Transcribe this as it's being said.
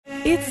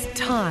It's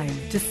time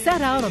to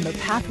set out on the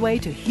pathway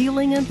to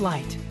healing and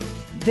light.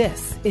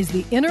 This is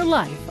The Inner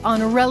Life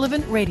on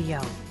Relevant Radio.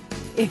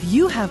 If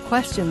you have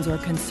questions or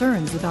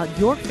concerns about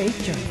your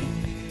faith journey,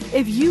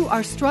 if you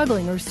are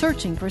struggling or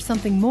searching for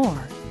something more,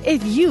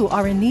 if you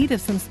are in need of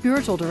some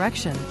spiritual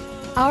direction,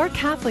 our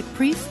Catholic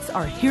priests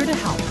are here to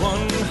help.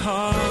 One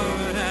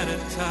heart at a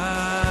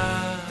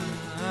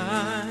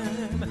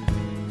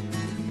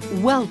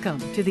time. Welcome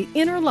to The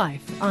Inner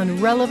Life on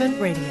Relevant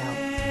Radio.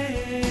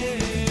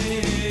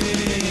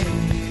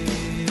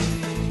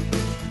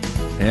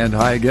 And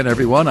hi again,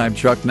 everyone. I'm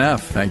Chuck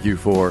Neff. Thank you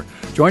for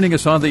joining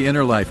us on The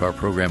Inner Life, our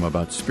program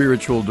about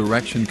spiritual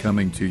direction,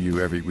 coming to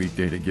you every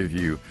weekday to give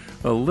you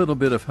a little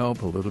bit of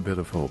help, a little bit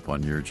of hope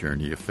on your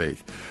journey of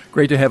faith.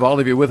 Great to have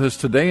all of you with us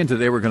today, and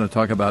today we're going to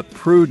talk about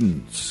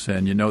prudence.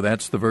 And you know,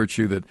 that's the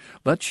virtue that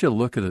lets you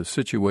look at a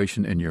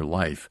situation in your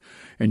life,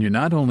 and you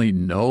not only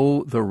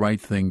know the right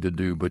thing to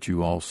do, but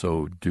you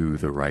also do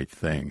the right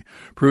thing.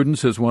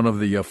 Prudence is one of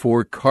the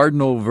four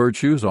cardinal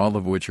virtues, all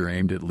of which are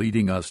aimed at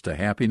leading us to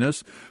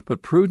happiness.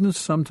 But prudence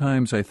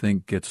sometimes, I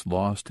think, gets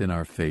lost in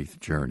our faith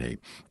journey.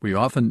 We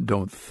often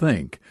don't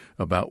think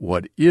about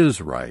what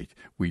is right.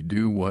 We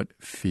do what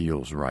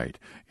feels right,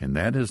 and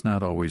that is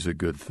not always a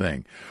good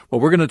thing.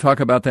 Well, we're going to talk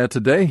about that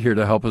today. Here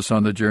to help us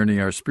on the journey,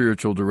 our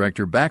spiritual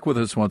director, back with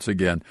us once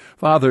again,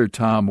 Father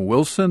Tom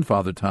Wilson.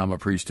 Father Tom, a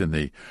priest in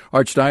the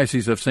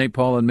Archdiocese of St.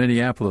 Paul in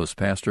Minneapolis,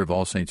 pastor of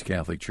All Saints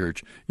Catholic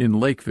Church in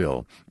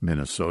Lakeville,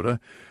 Minnesota.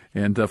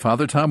 And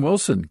Father Tom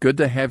Wilson, good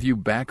to have you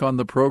back on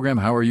the program.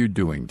 How are you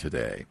doing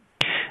today?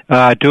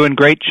 Doing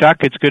great, Chuck.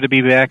 It's good to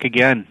be back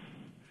again.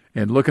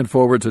 And looking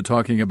forward to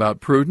talking about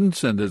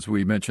prudence. And as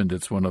we mentioned,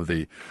 it's one of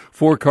the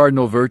four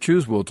cardinal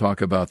virtues. We'll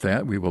talk about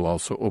that. We will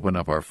also open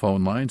up our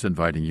phone lines,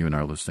 inviting you and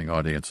our listening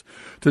audience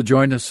to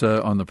join us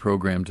on the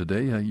program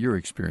today. Your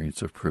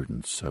experience of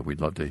prudence.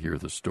 We'd love to hear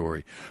the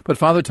story. But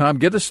Father Tom,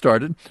 get us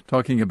started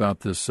talking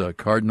about this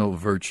cardinal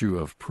virtue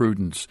of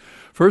prudence.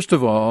 First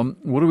of all,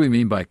 what do we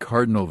mean by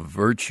cardinal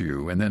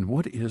virtue? And then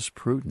what is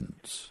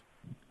prudence?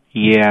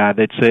 Yeah,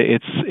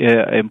 it's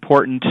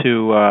important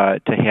to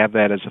have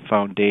that as a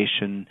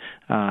foundation,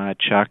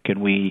 Chuck,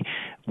 and we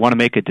want to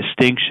make a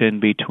distinction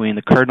between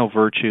the cardinal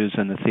virtues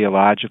and the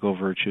theological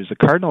virtues. The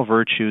cardinal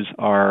virtues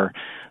are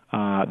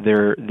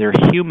they're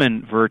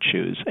human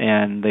virtues,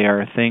 and they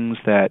are things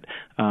that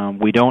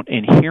we don't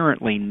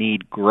inherently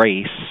need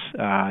grace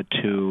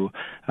to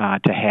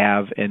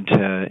have and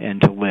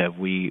to live.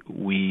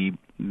 We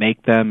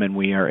make them, and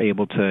we are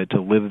able to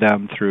live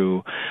them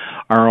through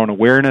our own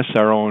awareness,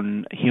 our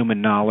own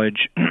human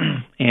knowledge,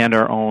 and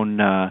our own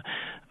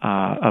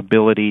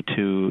ability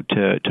to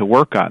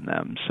work on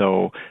them.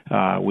 So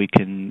we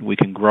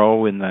can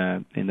grow in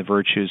the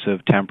virtues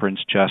of temperance,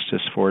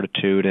 justice,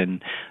 fortitude,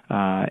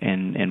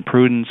 and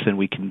prudence, and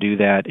we can do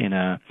that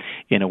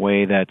in a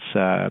way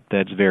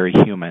that's very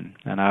human.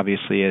 And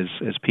obviously,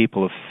 as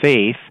people of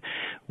faith,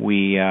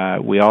 we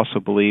also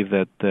believe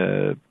that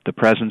the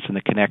presence and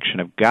the connection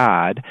of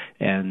God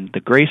and the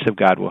grace of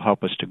God will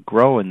help us to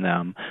grow in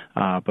them.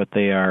 But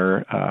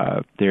they're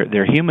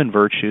human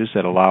virtues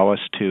that allow us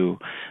to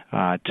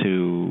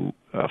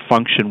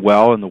function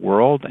well in the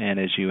world, and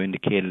as you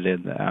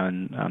indicated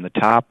on the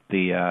top,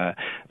 that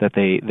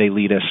they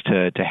lead us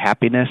to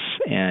happiness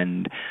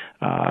and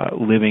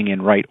living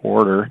in right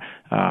order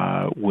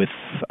with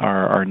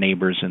our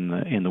neighbors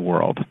in the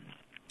world.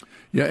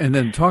 Yeah, and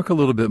then talk a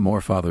little bit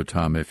more, Father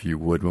Tom, if you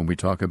would, when we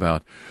talk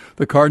about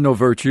the cardinal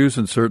virtues,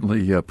 and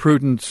certainly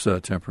prudence,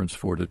 temperance,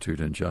 fortitude,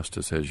 and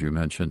justice, as you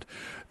mentioned.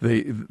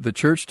 The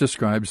Church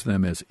describes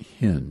them as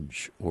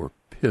hinge or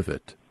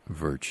pivot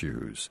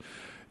virtues.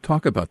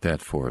 Talk about that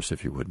for us,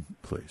 if you would,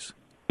 please.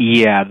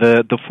 Yeah,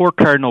 the four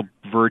cardinal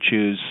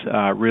virtues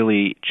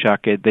really,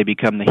 Chuck, they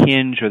become the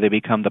hinge, or they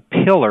become the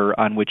pillar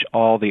on which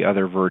all the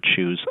other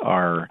virtues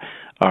are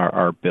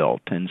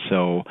built, and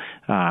so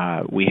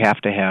we have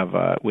to have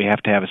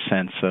a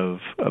sense of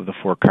the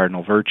four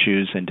cardinal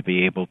virtues, and to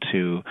be able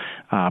to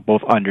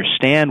both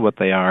understand what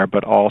they are,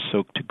 but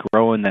also to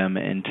grow in them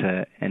and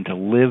to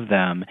live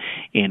them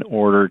in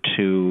order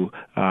to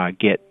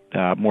get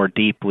more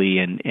deeply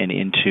and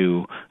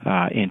into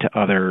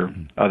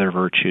other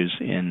virtues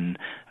in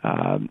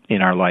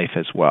our life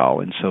as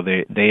well. And so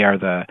they're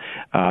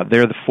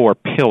the four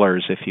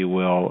pillars, if you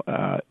will,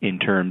 in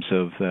terms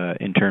of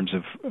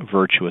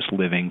virtuous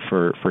living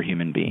for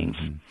human beings.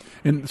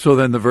 Mm-hmm. And so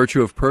then the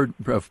virtue of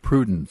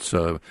prudence.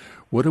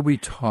 What are we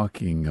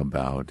talking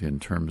about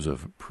in terms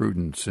of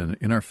prudence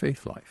in our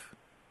faith life?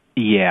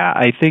 Yeah,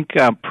 I think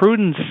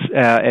prudence,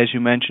 as you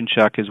mentioned,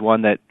 Chuck, is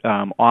one that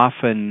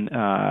often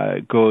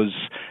goes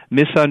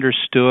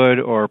misunderstood,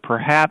 or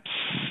perhaps,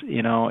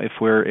 if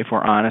we're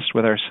honest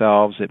with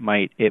ourselves, it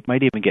might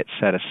even get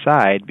set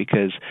aside,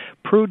 because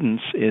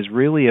prudence is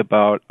really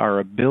about our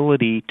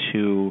ability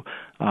to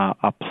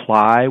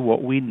apply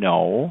what we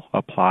know,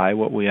 apply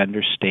what we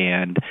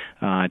understand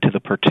to the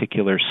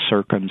particular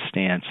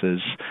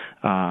circumstances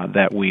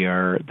that we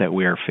are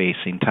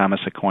facing. Thomas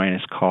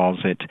Aquinas calls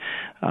it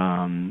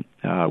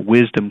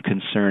wisdom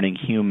concerning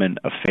human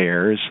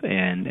affairs,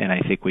 and I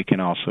think we can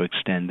also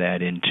extend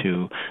that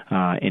into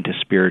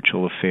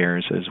spiritual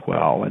affairs as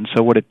well. And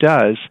so what it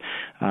does,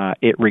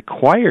 it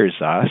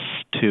requires us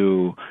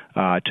to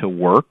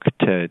work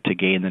to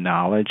gain the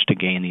knowledge, to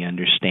gain the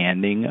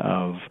understanding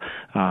of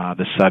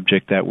the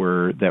subject that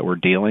we're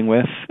dealing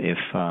with. If,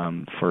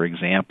 for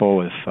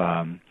example, if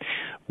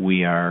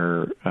we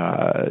are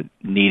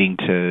needing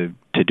to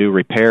do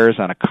repairs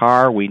on a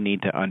car, we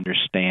need to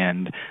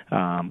understand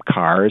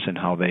cars and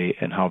how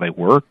they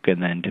work, and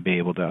then to be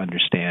able to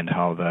understand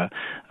how the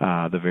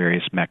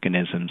various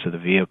mechanisms of the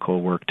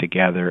vehicle work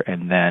together,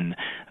 and then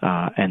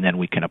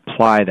we can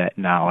apply that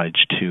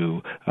knowledge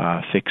to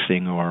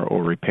fixing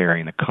or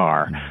repairing the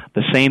car.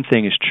 The same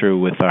thing is true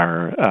with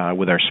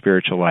our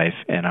spiritual life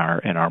and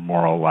our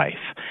moral life.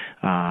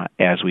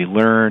 As we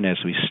learn,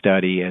 as we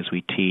study, as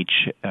we teach,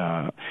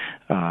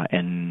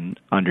 and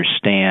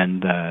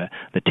understand the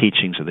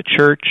teachings of the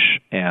church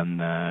and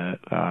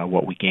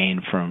what we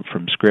gain from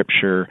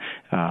Scripture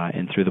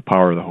and through the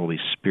power of the Holy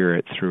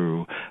Spirit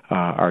through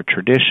our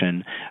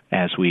tradition,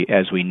 as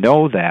we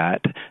know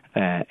that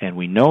and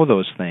we know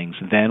those things,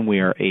 then we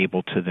are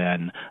able to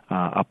then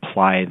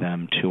apply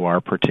them to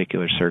our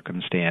particular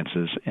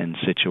circumstances and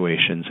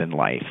situations in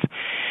life.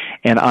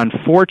 And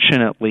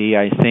unfortunately,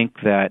 I think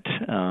that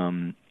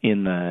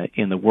in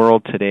the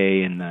world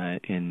today, in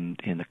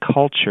the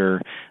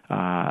culture,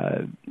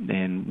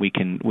 and we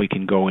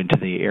can go into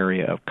the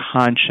area of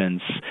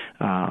conscience.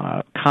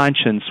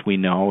 Conscience, we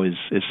know, is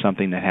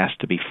something that has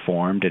to be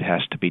formed. It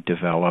has to be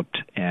developed,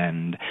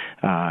 and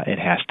it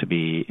has to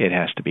be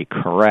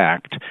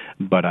correct.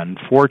 But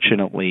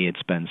unfortunately,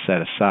 it's been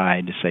set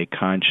aside to say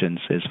conscience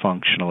is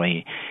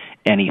functionally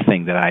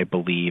anything that I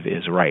believe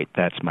is right.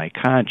 That's my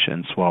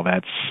conscience. Well,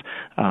 that's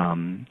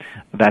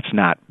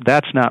not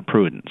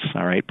prudence.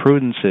 All right,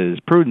 prudence is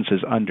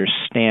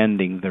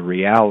understanding the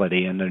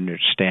reality and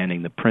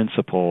understanding the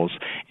principles,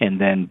 and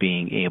then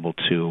being able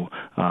to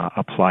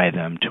apply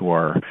them to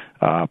our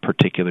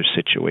particular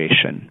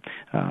situation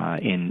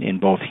in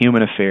both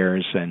human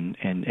affairs and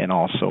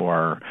also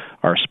our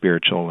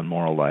spiritual and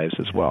moral lives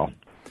as well.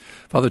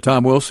 Father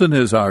Tom Wilson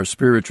is our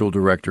spiritual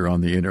director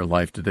on the Inner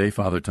Life today.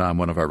 Father Tom,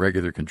 one of our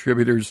regular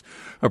contributors,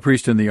 a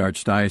priest in the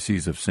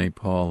Archdiocese of St.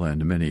 Paul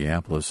and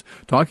Minneapolis,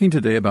 talking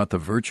today about the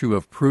virtue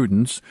of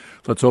prudence.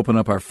 Let's open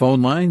up our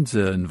phone lines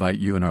and invite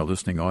you and our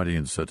listening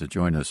audience to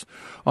join us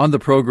on the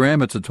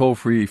program. It's a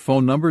toll-free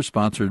phone number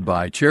sponsored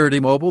by Charity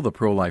Mobile, the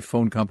pro-life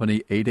phone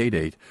company,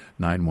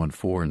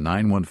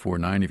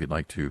 888-914-9149. If you'd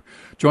like to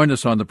join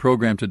us on the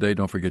program today,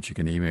 don't forget you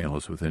can email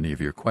us with any of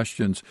your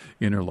questions,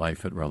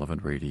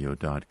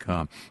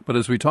 innerlife@relevantradio.com. But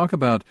as we talk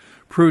about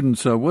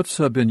prudence, what's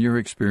been your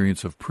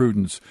experience of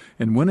prudence,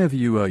 and when have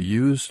you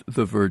used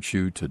the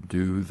virtue to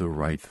do the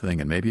right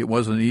thing? And maybe it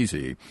wasn't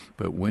easy,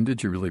 but when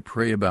did you really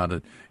pray about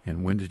it,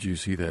 and when did you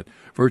see that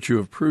virtue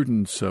of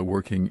prudence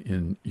working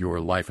in your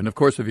life? And of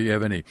course, if you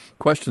have any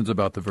questions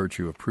about the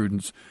virtue of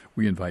prudence,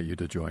 we invite you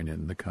to join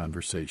in the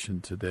conversation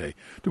today.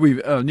 Do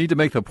we need to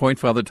make the point,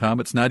 Father Tom,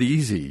 it's not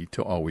easy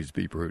to always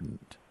be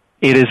prudent?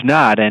 It is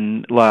not,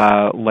 and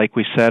like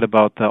we said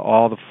about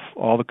all the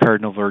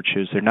cardinal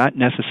virtues, they're not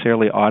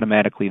necessarily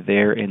automatically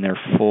there in their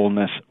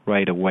fullness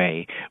right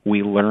away.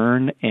 We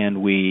learn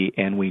and we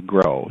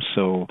grow.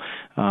 So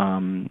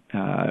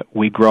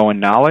we grow in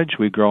knowledge,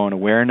 we grow in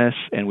awareness,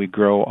 and we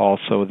grow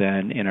also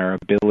then in our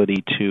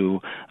ability to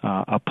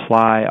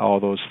apply all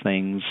those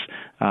things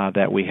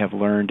that we have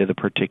learned to the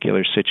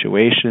particular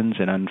situations.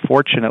 And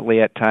unfortunately,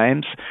 at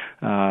times,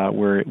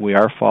 we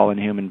are fallen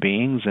human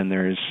beings, and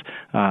there's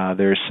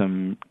some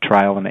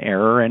trial and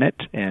error in it,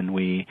 and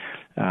we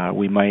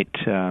might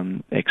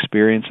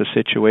experience a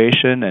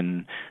situation,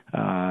 and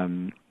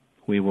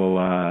we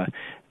will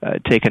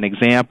take an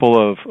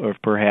example of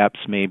perhaps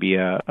maybe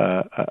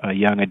a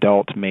young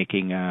adult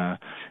making a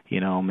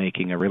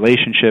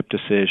relationship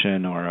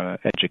decision or a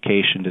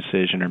education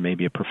decision or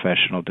maybe a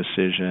professional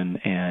decision,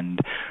 and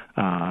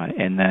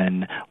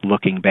then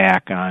looking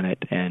back on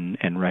it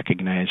and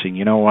recognizing,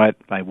 you know what,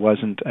 I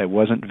wasn't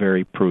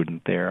very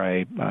prudent there.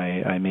 I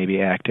maybe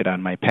acted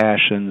on my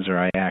passions, or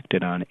I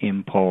acted on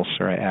impulse,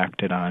 or I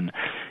acted on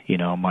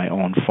my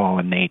own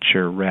fallen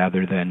nature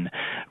rather than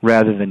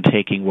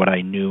taking what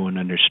I knew and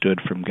understood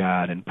from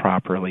God and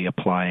properly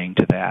applying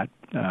to that.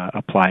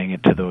 Applying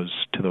it to those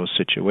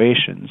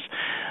situations,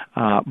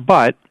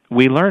 but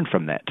we learn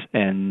from that,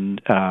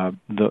 and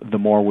the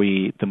more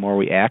we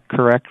act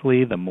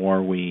correctly, the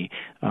more we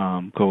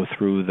go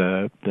through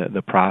the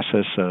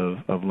process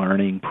of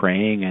learning,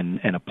 praying,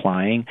 and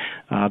applying,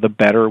 the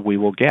better we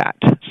will get.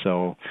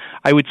 So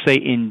I would say,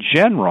 in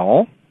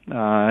general.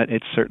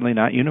 It's certainly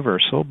not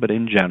universal, but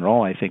in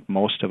general, I think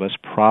most of us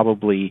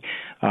probably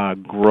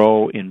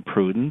grow in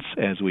prudence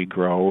as we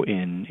grow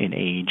in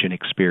age and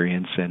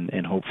experience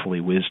and hopefully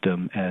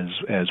wisdom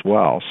as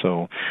well.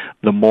 So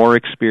the more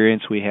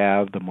experience we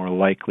have, the more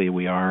likely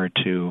we are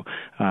to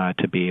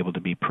be able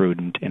to be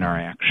prudent in our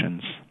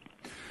actions.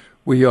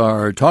 We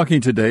are talking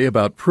today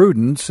about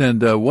prudence,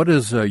 and what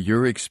is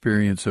your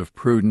experience of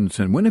prudence,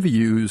 and when have you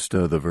used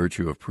the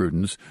virtue of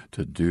prudence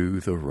to do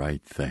the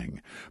right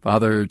thing?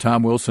 Father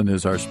Tom Wilson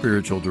is our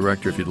spiritual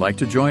director. If you'd like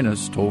to join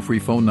us, toll-free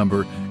phone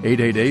number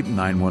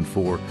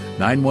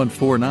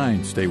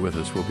 888-914-9149. Stay with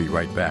us. We'll be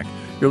right back.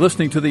 You're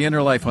listening to The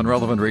Inner Life on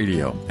Relevant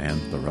Radio and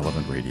the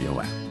Relevant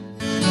Radio app.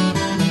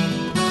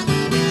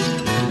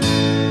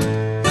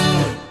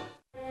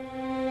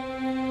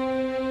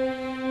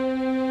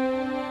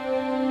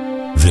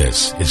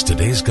 This is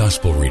today's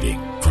gospel reading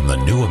from the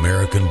New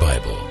American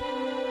Bible.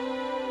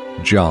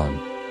 John,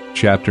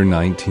 chapter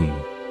 19,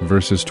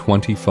 verses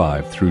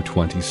 25 through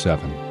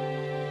 27.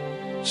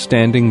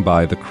 Standing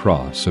by the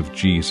cross of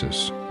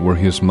Jesus were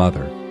his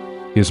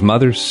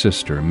mother's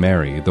sister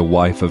Mary, the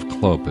wife of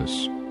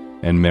Clopas,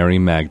 and Mary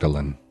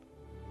Magdalene.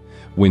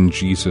 When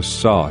Jesus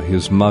saw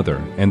his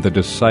mother and the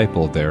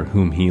disciple there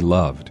whom he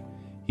loved,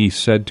 he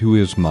said to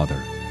his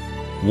mother,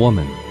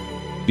 "Woman,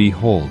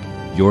 behold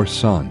your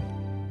son."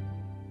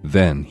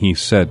 Then he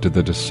said to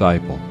the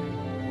disciple,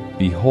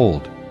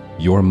 "Behold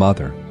your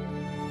mother."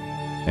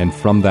 And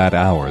from that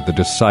hour the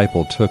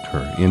disciple took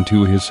her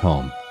into his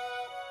home.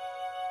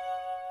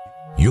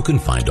 You can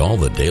find all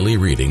the daily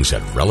readings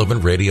at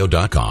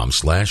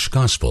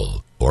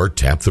relevantradio.com/gospel or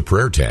tap the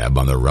prayer tab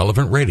on the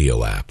Relevant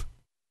Radio app.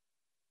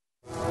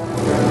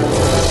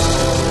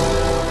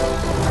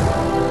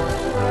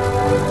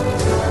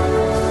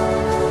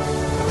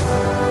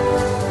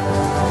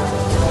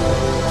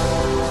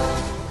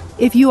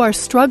 If you are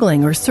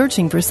struggling or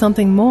searching for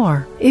something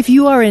more, if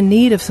you are in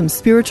need of some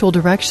spiritual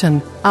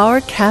direction,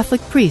 our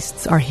Catholic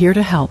priests are here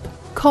to help.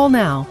 Call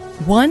now,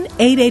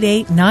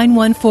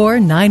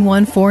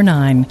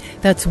 1-888-914-9149.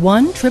 That's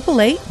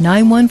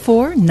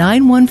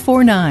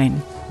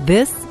 1-888-914-9149.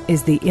 This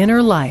is The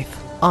Inner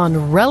Life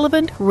on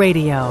Relevant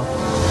Radio.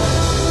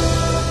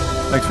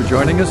 Thanks for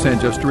joining us,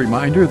 and just a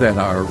reminder that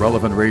our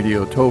Relevant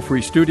Radio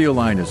toll-free studio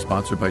line is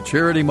sponsored by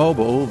Charity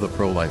Mobile, the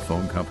pro-life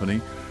phone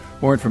company.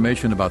 More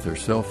information about their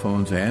cell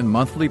phones and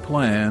monthly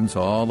plans,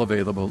 all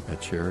available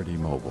at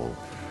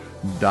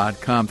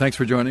CharityMobile.com. Thanks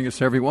for joining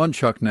us, everyone.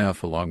 Chuck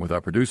Neff, along with our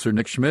producer,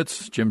 Nick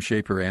Schmitz, Jim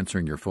Shaper,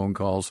 answering your phone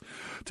calls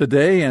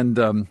today, and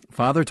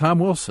Father Tom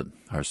Wilson,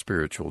 our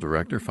spiritual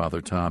director.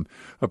 Father Tom,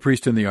 a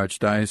priest in the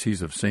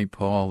Archdiocese of St.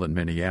 Paul in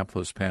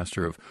Minneapolis,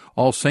 pastor of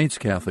All Saints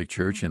Catholic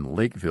Church in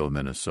Lakeville,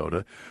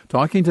 Minnesota,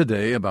 talking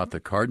today about the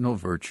cardinal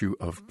virtue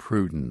of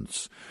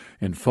prudence.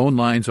 And phone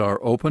lines are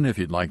open if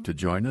you'd like to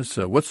join us.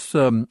 What's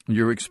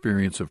your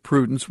experience of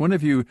prudence? When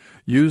have you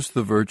used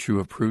the virtue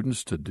of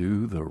prudence to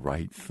do the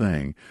right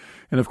thing?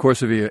 And, of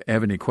course, if you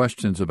have any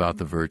questions about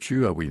the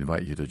virtue, we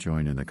invite you to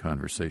join in the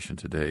conversation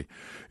today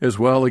as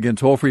well. Again,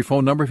 toll-free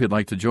phone number if you'd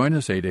like to join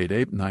us,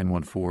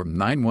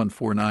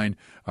 888-914-9149.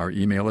 Our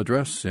email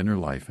address,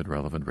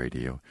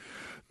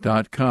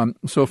 innerlife@relevantradio.com.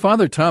 So,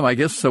 Father Tom, I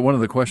guess one of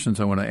the questions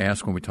I want to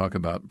ask when we talk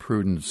about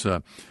prudence,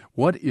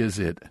 what is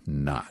it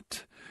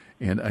not?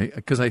 And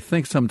because I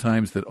think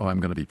sometimes that, I'm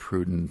going to be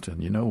prudent,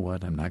 and you know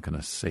what, I'm not going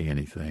to say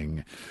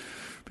anything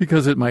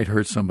because it might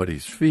hurt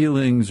somebody's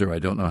feelings, or I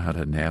don't know how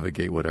to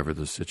navigate whatever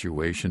the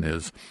situation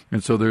is.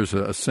 And so there's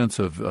a sense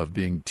of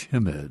being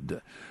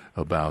timid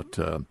about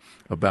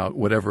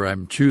whatever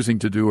I'm choosing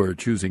to do or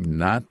choosing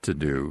not to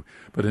do.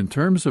 But in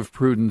terms of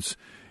prudence,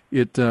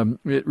 it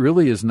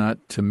really is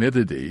not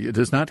timidity. It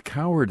is not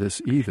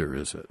cowardice either,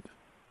 is it?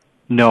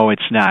 No,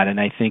 it's not, and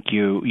I think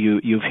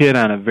you've hit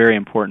on a very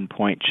important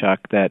point,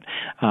 Chuck, that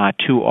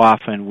too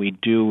often we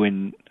do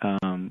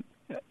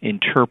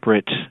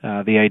interpret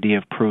the idea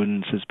of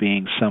prudence as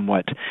being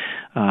somewhat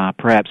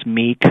perhaps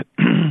meek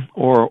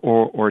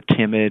or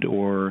timid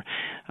or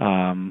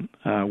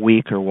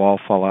weak or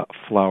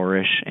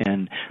wallflowerish,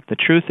 and the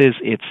truth is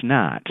it's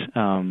not.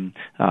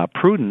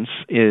 Prudence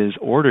is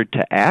ordered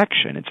to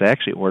action. It's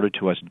actually ordered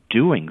to us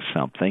doing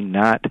something,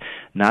 not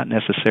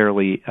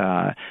necessarily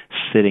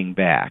sitting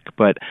back.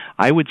 But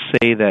I would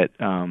say that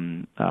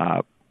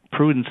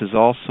prudence is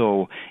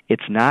also,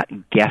 it's not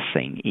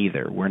guessing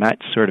either. We're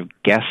not sort of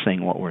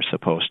guessing what we're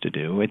supposed to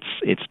do.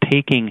 It's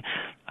taking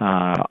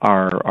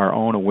our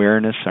own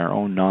awareness, our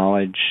own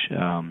knowledge,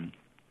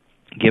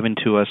 given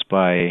to us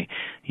by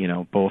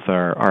both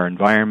our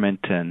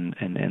environment and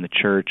the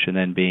church, and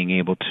then being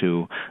able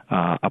to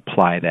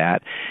apply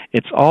that.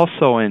 It's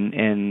also,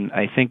 and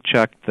I think,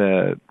 Chuck,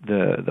 the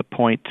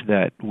point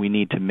that we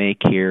need to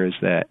make here is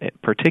that,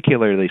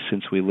 particularly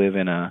since we live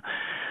in a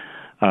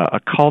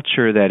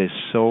culture that is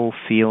so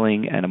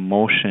feeling and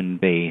emotion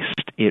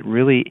based,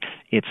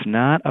 it's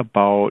not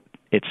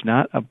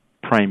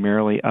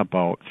primarily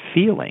about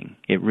feeling.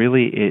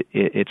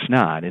 It's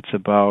not. It's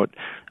about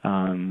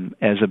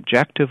as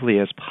objectively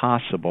as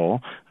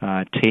possible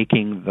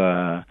taking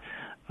the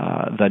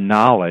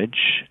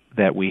knowledge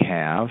that we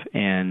have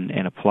and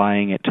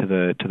applying it to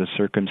the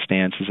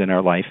circumstances in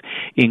our life,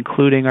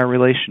 including our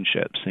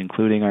relationships,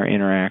 including our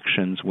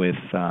interactions with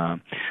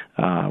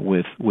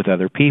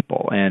other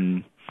people.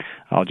 And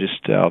I'll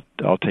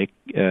take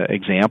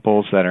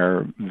examples that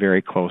are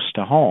very close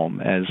to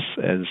home. As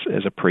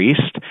a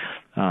priest,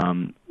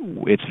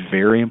 it's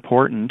very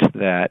important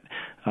that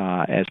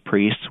as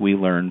priests we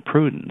learn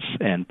prudence,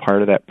 and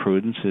part of that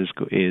prudence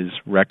is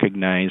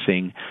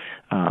recognizing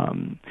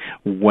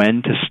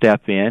when to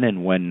step in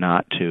and when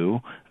not to,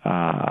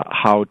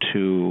 how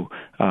to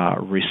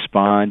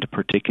respond to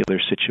particular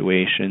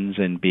situations,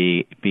 and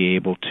be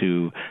able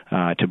to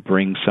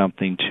bring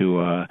something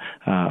to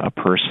a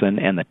person,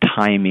 and the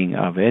timing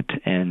of it,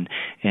 and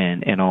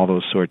all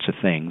those sorts of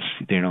things.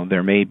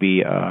 There may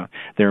be a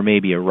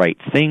right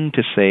thing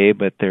to say,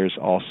 but there's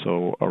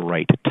also a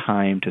right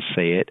time to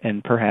say it,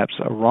 and perhaps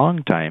a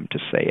wrong time to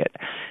say it.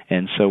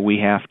 And so we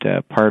have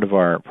to, part of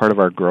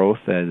our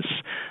growth as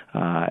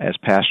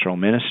pastoral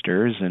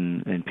ministers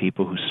and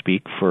people who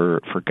speak for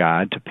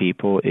God to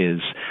people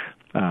is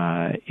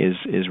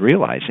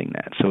realizing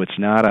that. So it's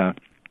not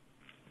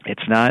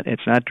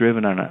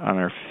driven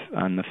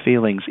on the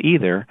feelings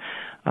either.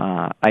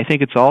 I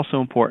think it's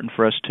also important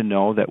for us to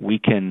know that we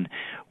can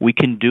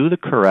do the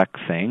correct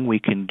thing, we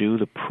can do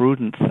the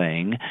prudent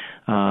thing,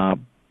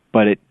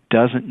 but it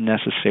doesn't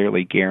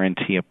necessarily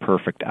guarantee a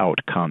perfect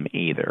outcome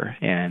either.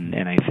 And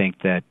I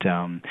think that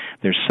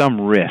there's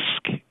some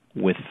risk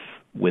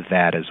with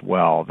that as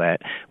well,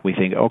 that we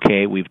think,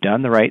 okay, we've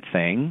done the right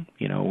thing,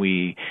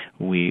 we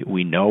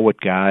know what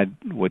God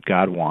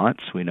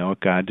wants, we know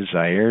what God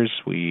desires,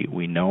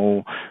 we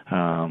know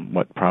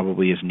what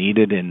probably is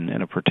needed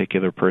in a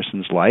particular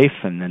person's life,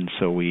 and then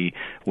so we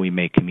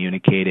may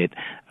communicate it,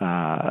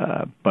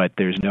 but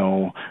there's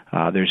no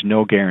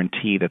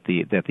guarantee that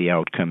the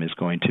outcome is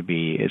going to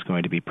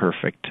be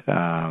perfect,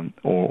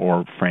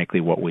 or frankly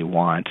what we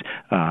want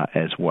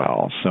as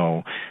well.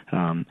 So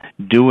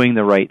doing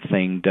the right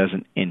thing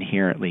doesn't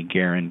inherently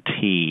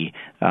guarantee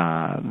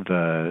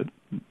the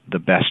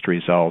best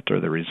result, or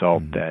the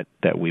result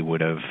that we would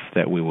have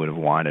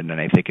wanted.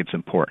 And I think it's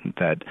important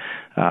that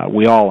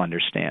we all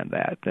understand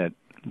that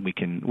we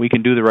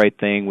can do the right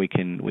thing, we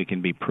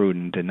can be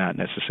prudent and not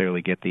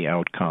necessarily get the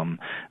outcome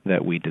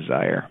that we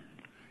desire.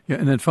 Yeah,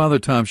 and then, Father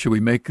Tom, should we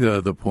make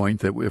the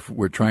point that if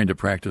we're trying to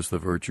practice the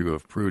virtue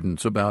of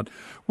prudence about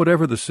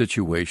whatever the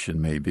situation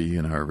may be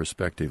in our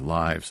respective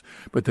lives,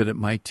 but that it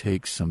might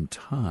take some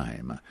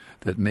time,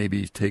 that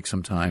maybe take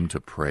some time to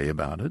pray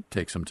about it,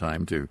 take some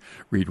time to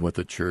read what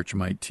the church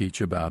might teach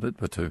about it,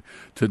 but to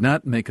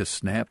not make a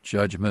snap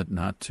judgment,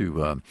 not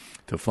to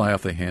fly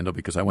off the handle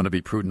because I want to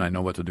be prudent, I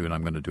know what to do, and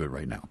I'm going to do it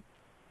right now.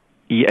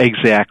 Yeah,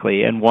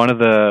 exactly, and one of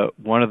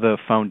the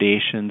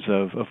foundations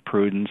of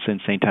prudence in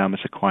St. Thomas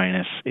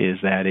Aquinas is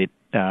that it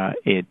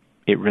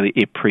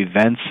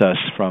prevents us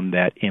from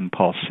that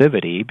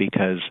impulsivity,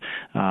 because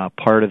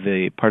part of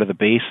the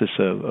basis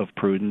of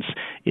prudence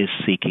is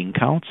seeking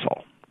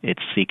counsel.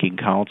 It's seeking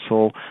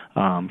counsel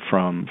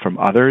from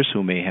others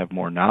who may have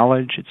more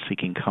knowledge. It's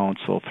seeking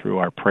counsel through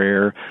our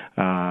prayer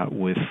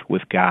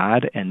with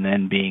God, and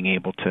then being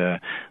able to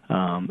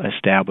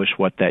establish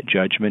what that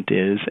judgment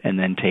is, and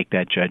then take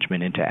that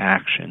judgment into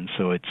action.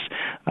 So it's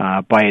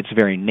by its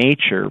very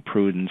nature,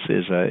 prudence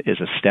is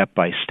a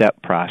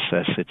step-by-step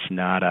process. It's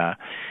not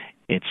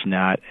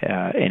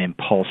an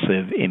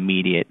impulsive,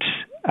 immediate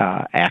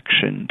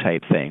action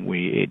type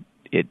thing.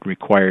 It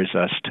requires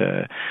us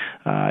to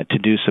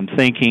do some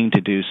thinking,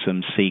 to do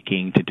some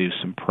seeking, to do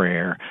some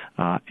prayer,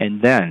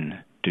 and then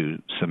do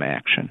some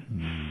action.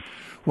 Mm.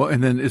 Well,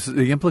 and then is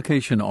the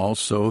implication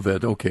also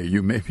that, okay,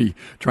 you may be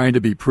trying to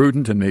be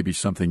prudent, and maybe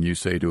something you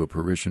say to a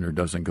parishioner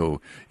doesn't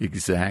go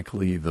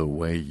exactly the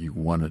way you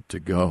want it to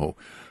go,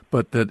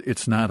 but that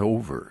it's not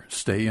over.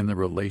 Stay in the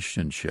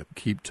relationship.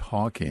 Keep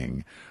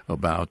talking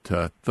about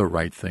the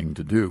right thing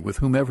to do with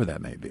whomever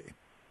that may be.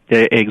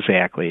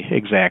 Exactly.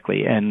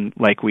 And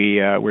like we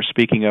were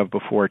speaking of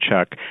before,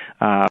 Chuck,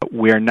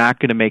 we are not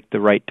going to make the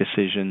right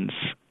decisions,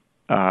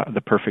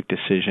 the perfect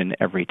decision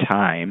every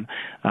time,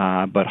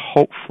 but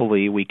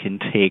hopefully we can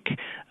take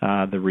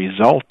the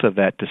result of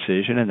that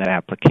decision and that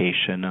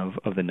application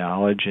of the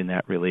knowledge in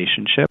that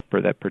relationship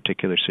or that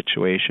particular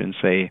situation,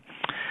 say,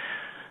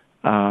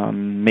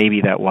 maybe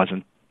that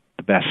wasn't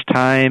the best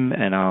time,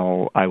 and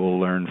I will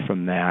learn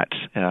from that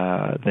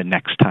the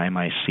next time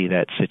I see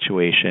that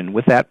situation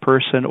with that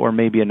person, or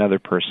maybe another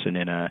person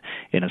in a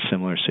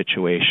similar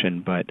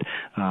situation. But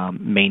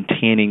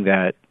maintaining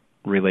that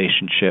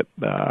relationship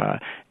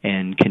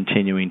and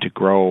continuing to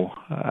grow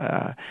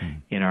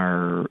in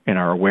our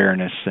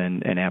awareness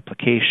and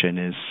application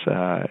is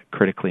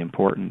critically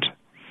important.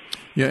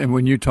 Yeah, and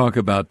when you talk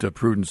about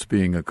prudence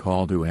being a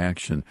call to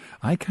action,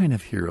 I kind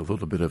of hear a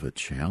little bit of a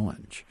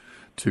challenge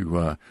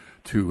to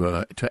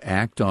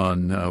act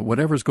on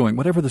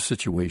whatever the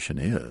situation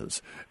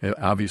is.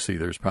 Obviously,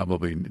 there's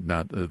probably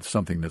not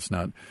something that's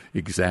not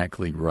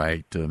exactly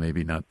right,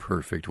 maybe not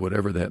perfect,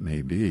 whatever that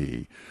may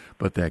be.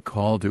 But that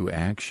call to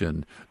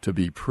action to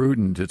be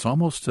prudent, it's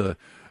almost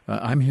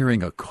I'm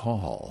hearing a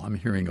call. I'm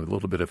hearing a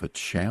little bit of a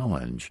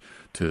challenge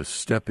to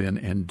step in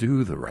and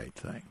do the right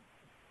thing.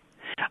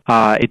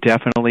 It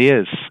definitely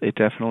is. It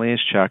definitely is,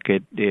 Chuck.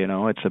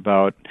 It's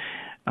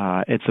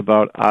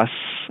about us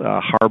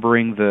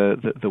harboring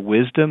the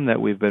wisdom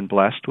that we've been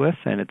blessed with,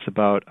 and it's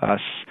about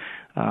us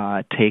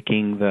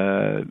taking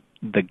the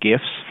the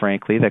gifts,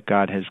 frankly, that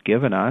God has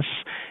given us,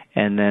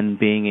 and then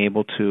being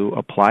able to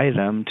apply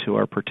them to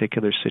our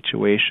particular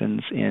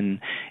situations in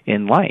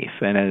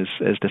life. And as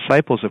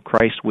disciples of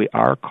Christ, we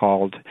are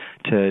called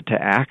to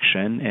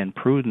action, and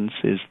prudence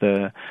is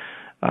the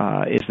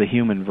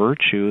human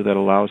virtue that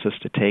allows us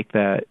to take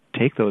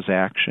those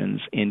actions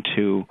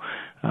into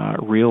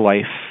real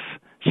life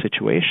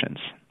situations.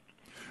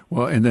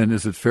 Well, and then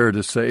is it fair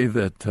to say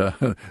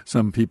that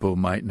some people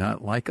might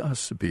not like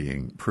us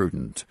being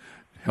prudent,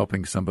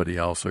 helping somebody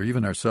else or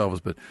even ourselves,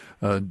 but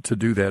to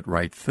do that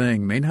right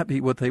thing may not be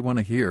what they want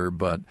to hear,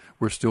 but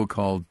we're still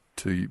called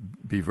to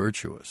be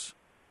virtuous?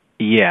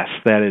 Yes,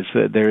 that is.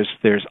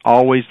 There's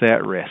always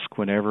that risk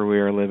whenever we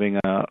are living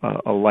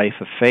a life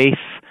of faith.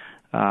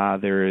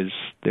 There is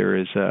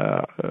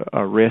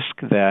a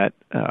risk that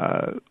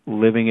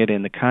living it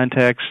in the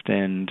context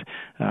and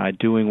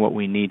doing what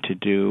we need to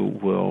do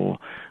will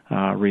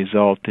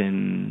result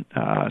in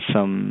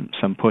some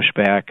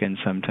pushback and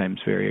sometimes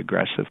very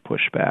aggressive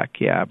pushback.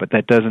 Yeah, but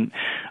that doesn't.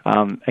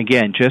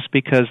 Again, just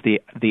because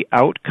the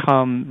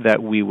outcome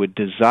that we would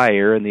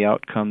desire and the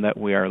outcome that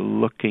we are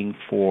looking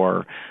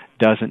for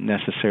doesn't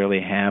necessarily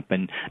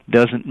happen,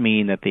 doesn't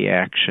mean that the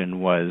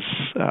action was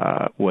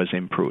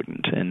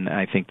imprudent. And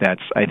I think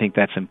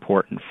that's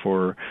important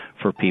for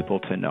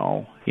people to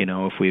know. You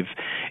know,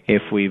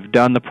 if we've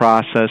done the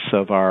process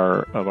of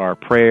our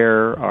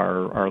prayer,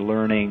 our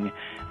learning,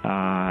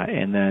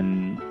 and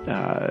then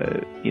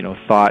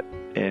thought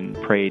and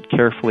prayed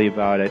carefully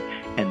about it,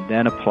 and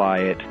then apply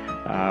it,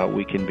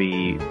 we can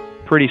be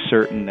pretty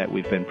certain that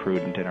we've been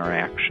prudent in our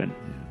action.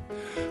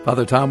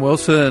 Father Tom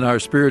Wilson, our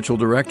spiritual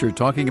director,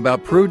 talking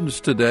about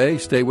prudence today.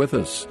 Stay with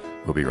us.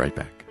 We'll be right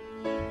back.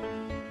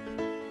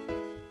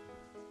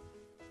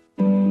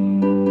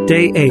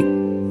 Day 8,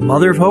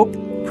 Mother of Hope,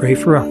 Pray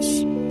for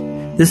Us.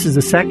 This is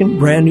the second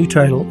brand new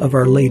title of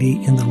Our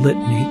Lady in the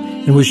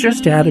Litany and was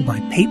just added by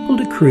papal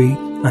decree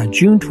on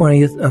June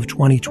 20th of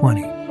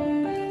 2020.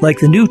 Like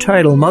the new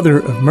title, Mother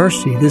of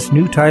Mercy, this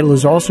new title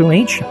is also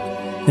ancient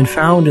and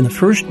found in the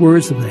first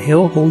words of the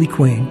Hail, Holy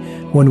Queen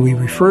when we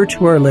refer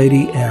to Our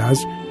Lady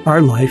as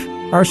our life,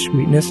 our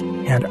sweetness,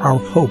 and our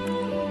hope.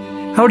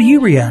 How do you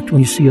react when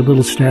you see a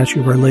little statue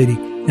of Our Lady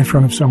in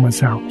front of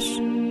someone's house?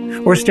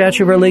 Or a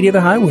statue of Our Lady of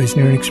the Highways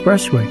near an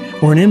expressway?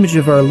 Or an image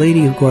of Our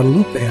Lady of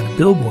Guadalupe on a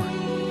billboard?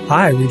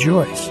 I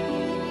rejoice.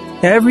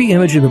 Every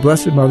image of the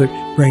Blessed Mother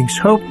brings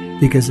hope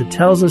because it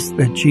tells us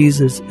that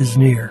Jesus is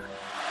near.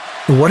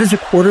 But what does a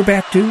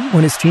quarterback do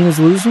when his team is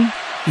losing?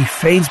 He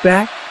fades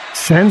back,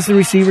 sends the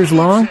receivers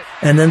long,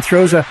 and then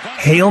throws a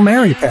Hail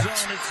Mary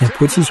pass and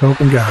puts his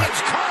hope in God.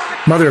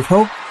 Mother of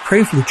Hope,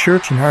 pray for the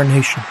church and our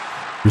nation.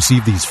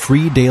 Receive these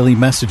free daily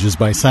messages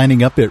by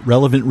signing up at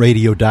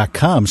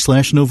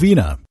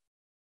relevantradio.com/novena.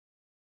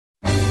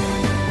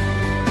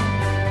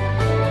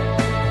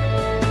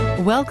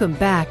 Welcome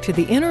back to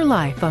The Inner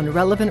Life on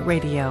Relevant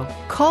Radio.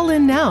 Call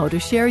in now to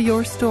share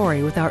your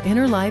story with our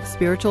Inner Life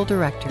Spiritual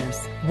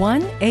Directors.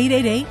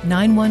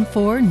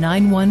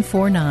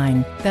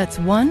 1-888-914-9149. That's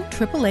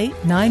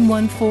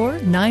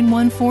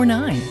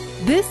 1-888-914-9149.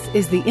 This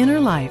is The Inner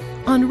Life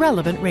on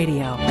Relevant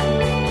Radio.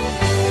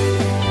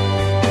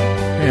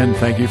 And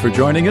thank you for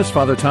joining us.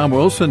 Father Tom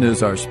Wilson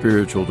is our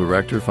spiritual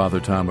director.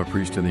 Father Tom, a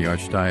priest in the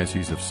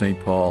Archdiocese of St.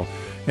 Paul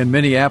and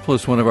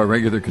Minneapolis, one of our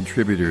regular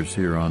contributors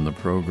here on the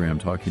program,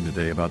 talking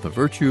today about the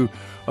virtue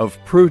of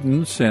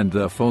prudence. And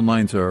phone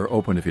lines are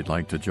open if you'd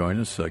like to join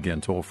us.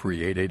 Again, toll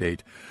free,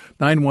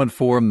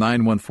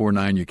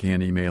 888-914-9149. You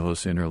can email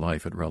us,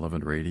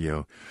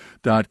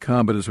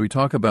 innerlife@relevantradio.com. But as we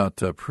talk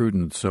about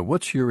prudence,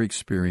 what's your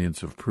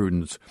experience of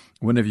prudence?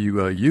 When have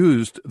you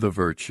used the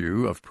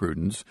virtue of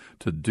prudence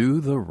to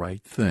do the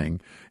right thing?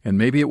 And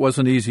maybe it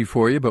wasn't easy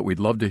for you, but we'd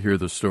love to hear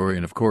the story.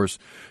 And, of course,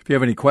 if you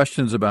have any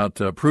questions about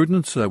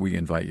prudence, we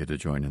invite you to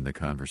join in the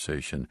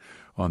conversation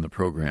on the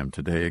program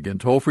today. Again,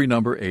 toll-free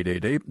number,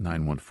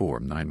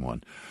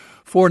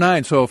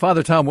 888-914-9149. So,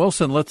 Father Tom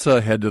Wilson, let's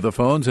head to the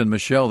phones. And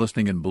Michelle,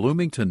 listening in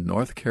Bloomington,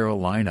 North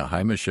Carolina.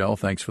 Hi, Michelle.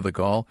 Thanks for the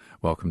call.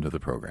 Welcome to the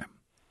program.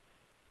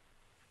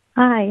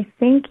 Hi,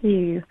 thank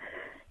you.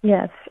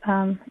 Yes,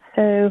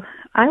 so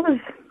I was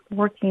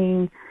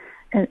working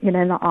in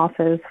the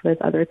office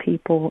with other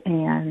people,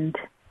 and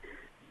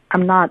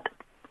I'm not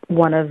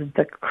one of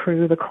the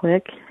crew, the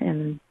clique,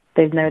 and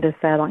they've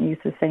noticed that I don't use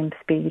the same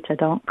speech, I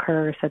don't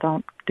curse, I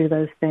don't do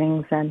those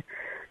things, and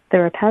they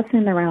were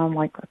passing around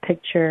like a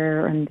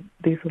picture and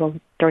these little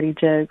dirty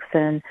jokes,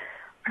 and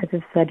I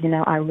just said,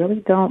 I really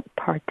don't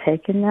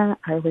partake in that,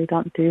 I really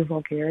don't do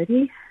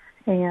vulgarity,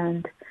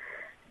 and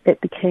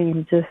it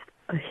became just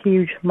a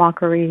huge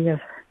mockery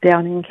of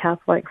downing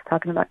Catholics,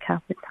 talking about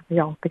Catholics, how they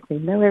all think they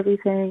know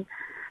everything,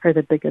 are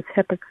the biggest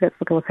hypocrites,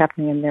 look at what's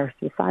happening in their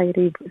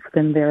society,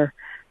 within their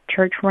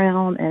church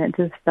realm, and it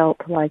just felt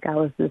like I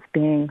was just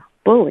being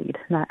bullied,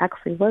 and I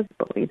actually was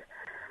bullied.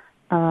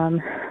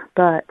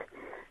 But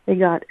it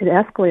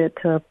escalated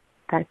to a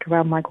factor where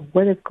I'm like,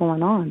 what is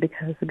going on?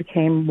 Because it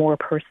became more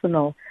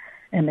personal,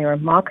 and they were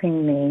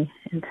mocking me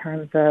in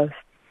terms of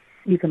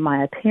even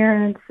my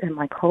appearance and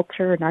my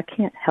culture, and I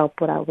can't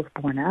help what I was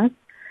born as.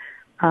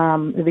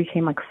 it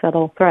became like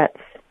subtle threats,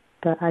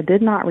 but I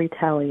did not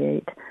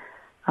retaliate.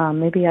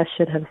 Maybe I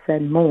should have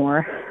said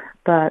more,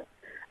 but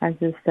I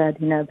just said,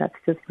 that's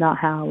just not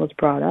how I was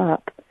brought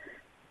up.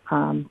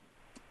 I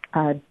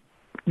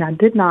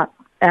did not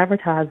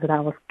advertise that I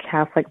was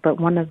Catholic, but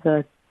one of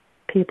the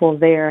people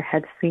there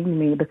had seen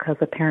me because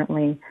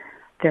apparently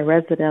their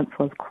residence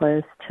was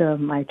close to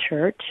my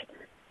church,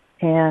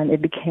 and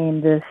it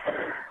became this,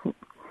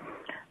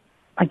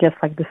 I guess,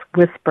 like this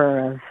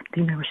whisper of,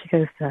 do you know where she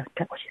goes to?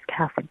 Well, she's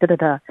Catholic,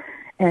 da-da-da.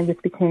 And it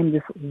just became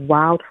this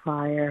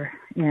wildfire,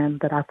 and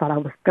that I thought I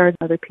was third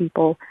to other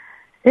people.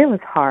 It was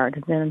hard.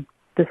 And then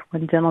this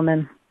one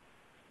gentleman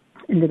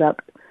ended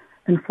up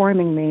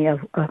informing me of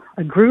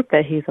a group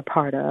that he's a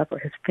part of, or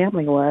his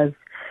family was,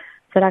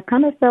 that I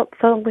kind of felt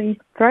subtly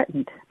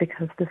threatened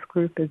because this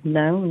group is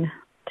known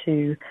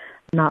to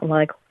not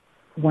like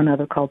one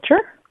other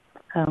culture,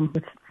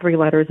 with 3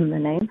 letters in the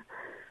name,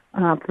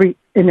 3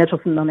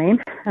 initials in the name.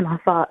 And I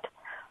thought,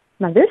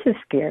 now this is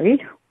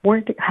scary.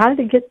 How did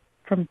it get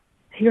from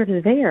here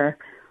to there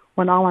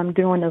when all I'm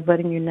doing is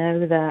letting you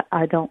know that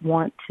I don't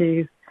want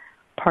to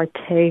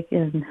partake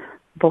in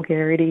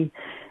vulgarity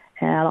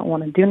and I don't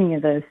want to do any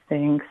of those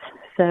things.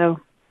 So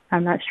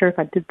I'm not sure if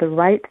I did the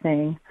right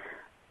thing,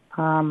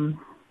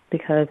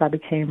 because I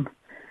became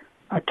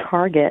a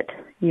target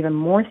even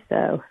more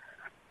so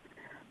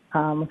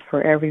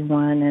for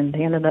everyone, and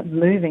they ended up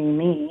moving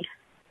me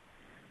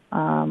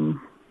out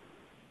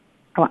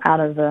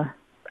of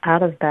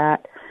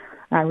that.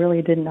 I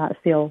really did not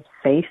feel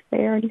safe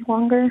there any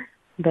longer,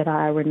 but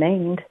I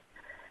remained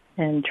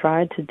and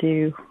tried to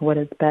do what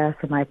is best,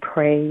 and I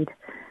prayed.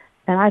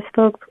 And I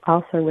spoke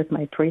also with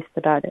my priest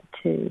about it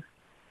too,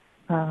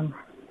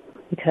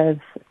 because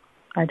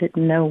I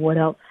didn't know what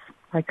else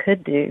I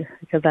could do,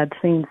 because I'd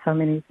seen so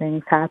many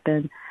things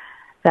happen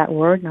that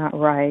were not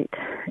right,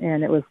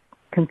 and it was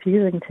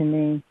confusing to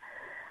me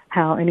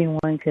how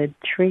anyone could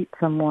treat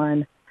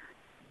someone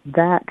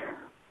that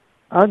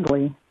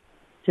ugly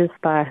just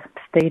by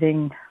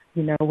stating,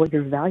 what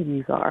your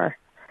values are,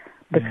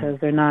 because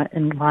they're not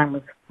in line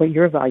with what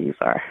your values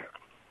are.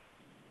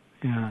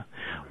 Yeah.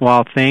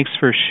 Well, thanks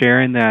for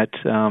sharing that,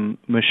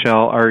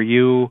 Michelle. Are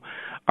you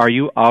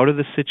out of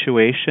the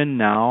situation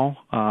now?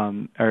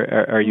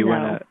 Are you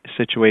in a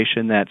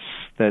situation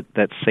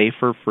that's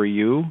safer for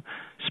you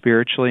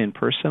spiritually and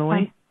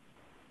personally?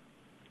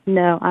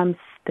 No, I'm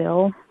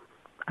still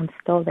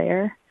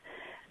there.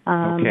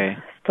 Okay.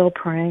 Still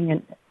praying,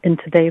 and in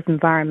today's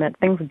environment,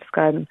 things have just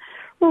gotten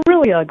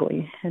really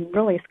ugly and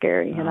really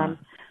scary. And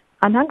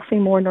I'm actually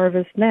more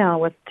nervous now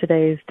with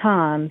today's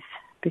times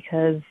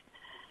because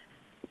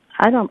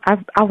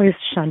I've always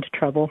shunned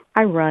trouble.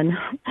 I run,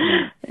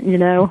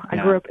 I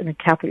grew up in a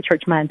Catholic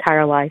church my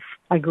entire life.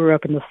 I grew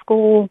up in the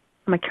school.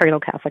 I'm a cradle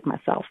Catholic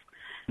myself.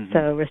 Mm-hmm.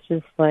 So it's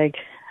just like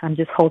I'm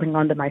just holding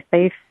on to my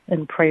faith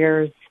and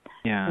prayers,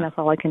 and that's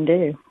all I can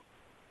do.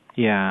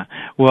 Yeah,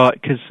 well,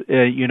 because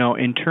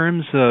in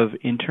terms of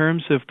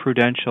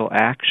prudential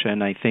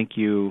action, I think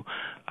you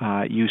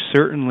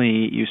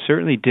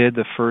certainly did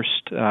the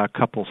first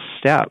couple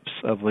steps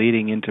of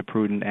leading into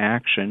prudent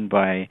action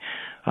by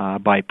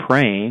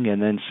praying and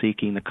then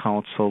seeking the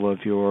counsel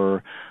of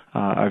your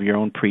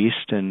own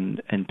priest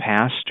and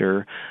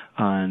pastor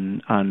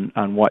on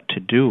what to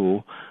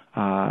do.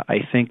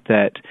 I think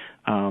that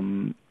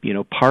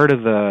part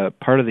of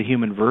the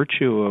human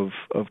virtue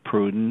of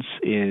prudence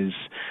is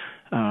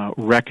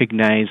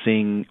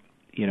recognizing,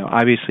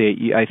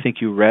 obviously, I think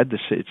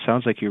it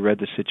sounds like you read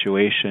the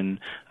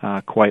situation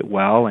quite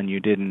well, and you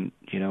didn't,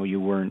 you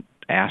weren't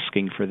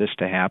asking for this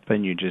to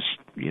happen. You just,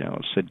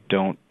 said, I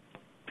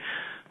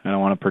don't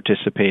want to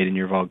participate in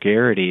your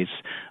vulgarities.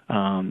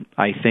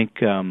 I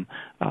think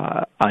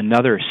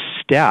another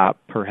step,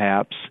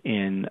 perhaps,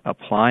 in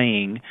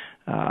applying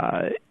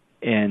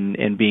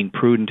and being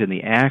prudent in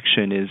the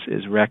action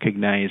is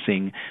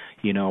recognizing,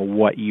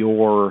 what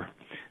your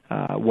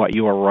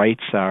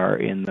rights are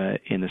in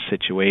the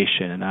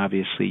situation, and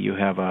obviously you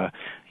have a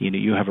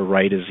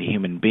right as a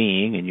human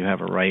being, and you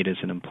have a right as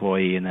an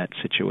employee in that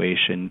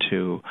situation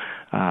to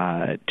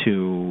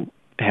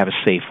have a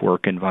safe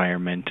work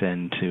environment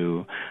and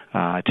to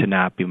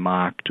not be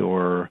mocked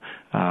or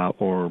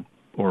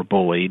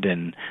bullied,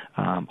 and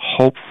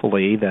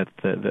hopefully that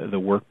the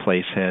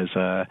workplace has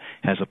a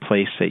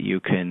place that you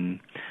can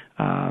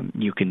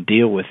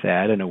deal with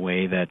that in a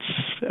way that's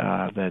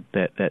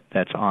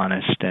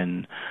honest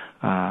and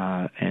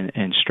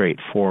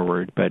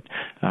straightforward. But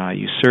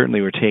you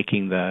certainly were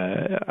taking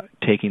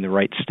the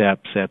right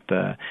steps at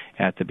the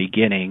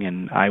beginning,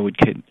 and I would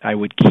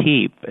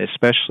keep,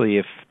 especially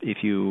if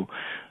you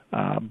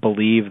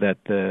believe that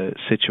the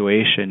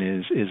situation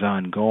is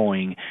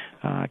ongoing,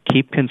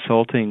 keep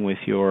consulting with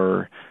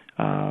your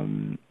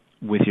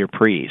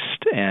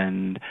priest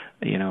and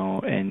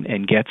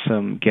get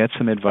some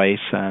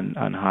advice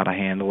on how to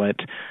handle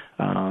it.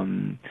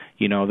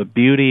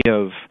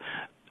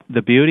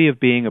 The beauty of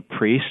being a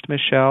priest,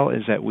 Michelle,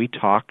 is that we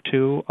talk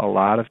to a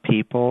lot of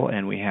people,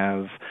 and we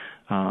have,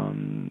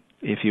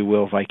 if you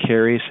will,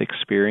 vicarious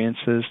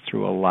experiences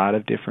through a lot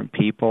of different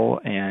people,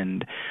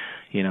 and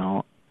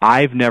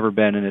I've never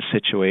been in a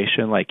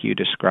situation like you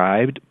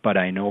described, but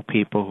I know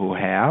people who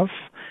have,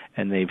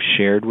 and they've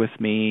shared with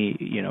me,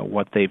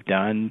 what they've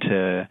done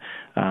to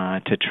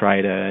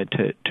try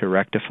to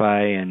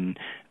rectify and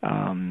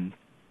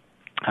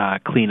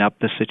clean up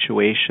the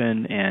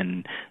situation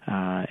and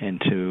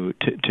to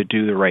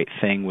do the right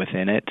thing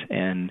within it.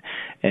 And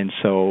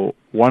so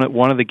one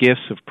of the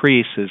gifts of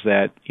priests is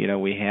that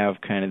we have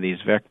kind of these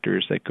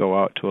vectors that go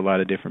out to a lot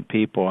of different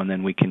people, and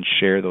then we can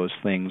share those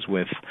things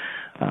with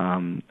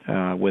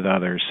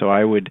others. So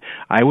I would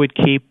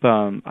keep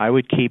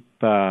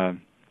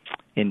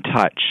in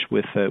touch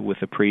with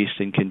a priest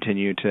and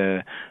continue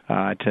to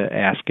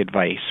ask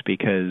advice,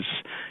 because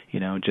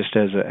just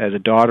as a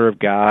daughter of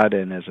God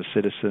and as a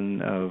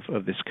citizen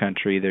of this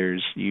country,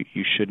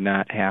 you should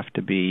not have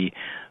to be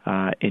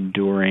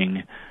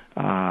enduring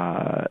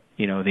the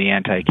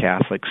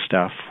anti-Catholic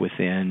stuff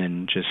within,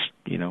 and just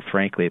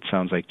frankly it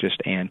sounds like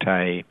just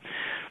anti-virtue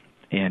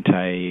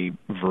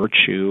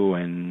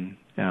and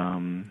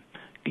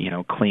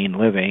clean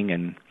living,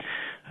 and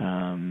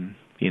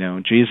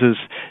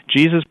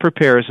Jesus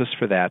prepares us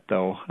for that,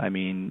 though. I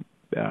mean,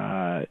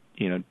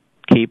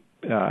 keep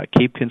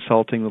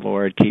consulting the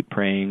Lord, keep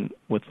praying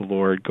with the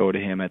Lord, go to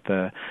Him at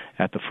the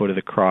foot of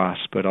the cross,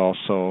 but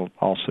also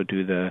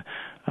do the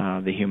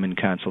human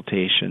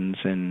consultations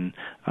and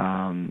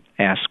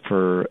ask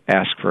for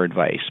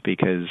advice,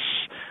 because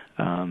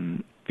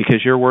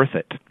you're worth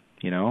it.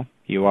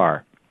 You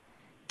are.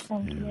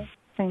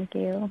 Thank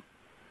you.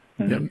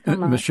 Yeah,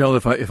 Michelle,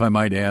 if I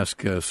might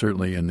ask,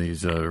 certainly in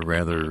these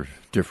rather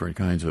different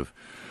kinds of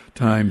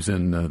times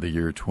in the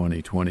year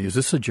 2020, is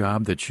this a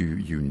job that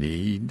you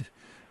need?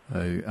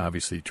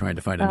 Obviously, trying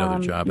to find another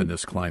job in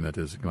this climate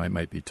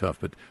might be tough,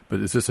 but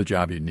is this a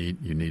job you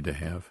need to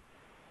have?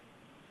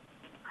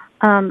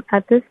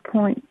 At this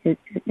point, it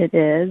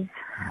is.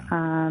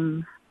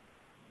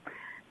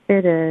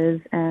 It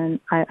is,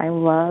 and I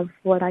love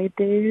what I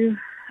do.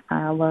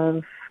 I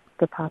love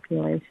the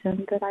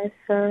population that I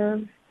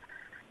serve.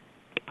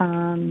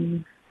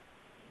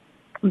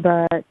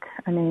 But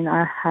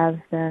I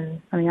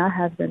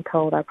have been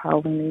told I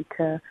probably need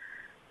to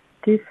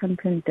do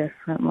something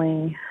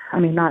differently.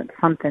 Not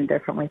something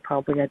differently,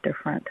 probably a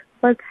different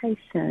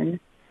location.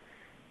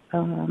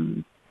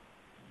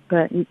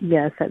 But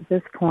yes, at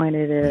this point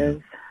it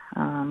is,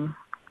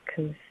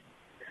 because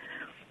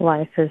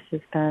life has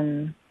just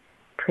been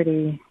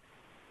pretty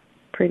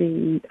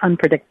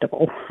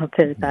unpredictable. I'll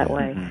put it that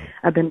way.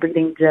 I've been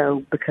reading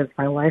Job because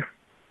my life.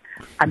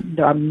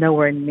 I'm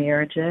nowhere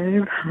near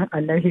Job. I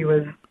know he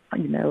was,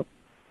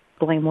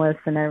 blameless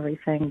and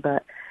everything,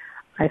 but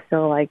I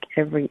feel like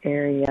every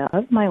area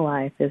of my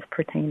life is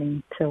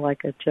pertaining to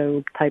like a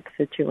Job type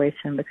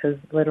situation, because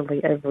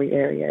literally every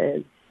area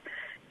is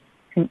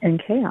in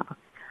chaos.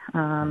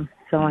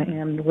 So I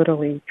am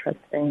literally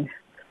trusting.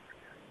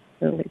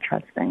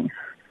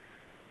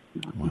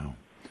 Wow.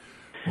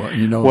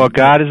 Well,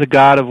 God is a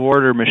God of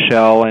order,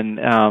 Michelle, and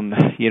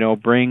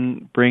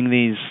bring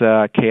these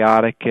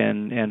chaotic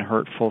and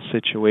hurtful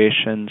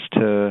situations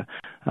to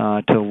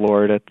the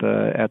Lord at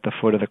the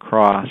foot of the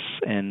cross,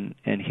 and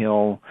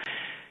He'll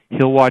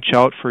watch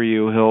out for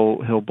you.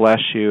 He'll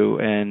bless you,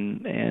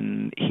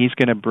 and He's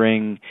going to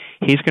bring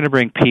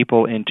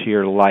people into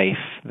your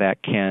life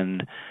that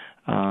can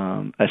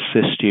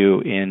assist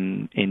you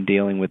in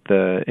dealing with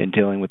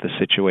the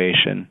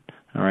situation.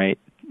 All right.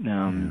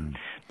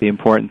 The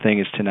important thing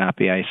is to not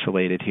be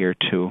isolated here,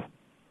 too.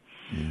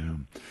 Yeah.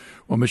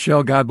 Well,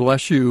 Michelle, God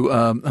bless you.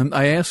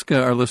 I ask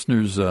our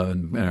listeners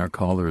and our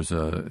callers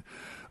a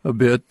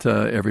bit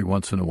every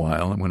once in a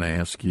while. I'm going to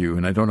ask you,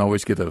 and I don't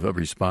always get a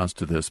response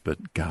to this,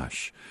 but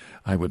gosh,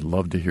 I would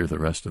love to hear the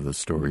rest of the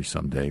story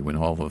someday when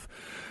all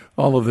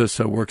of this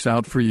works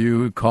out for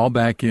you. Call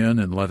back in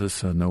and let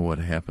us know what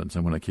happens.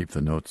 I'm going to keep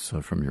the notes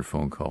from your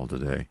phone call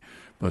today.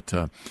 But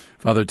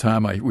Father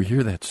Tom, we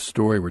hear that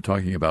story. We're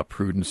talking about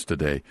prudence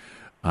today.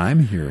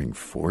 I'm hearing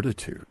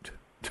fortitude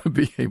to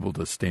be able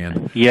to stand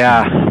in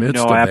the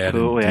midst of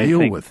absolutely. that and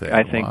deal with that.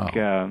 I think,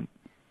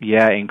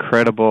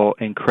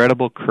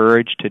 incredible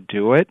courage to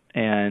do it,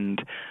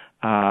 and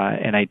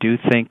I do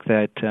think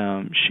that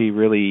she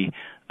really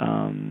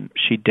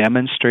she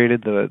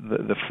demonstrated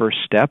the first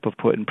step of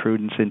putting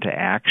prudence into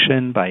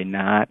action by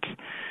not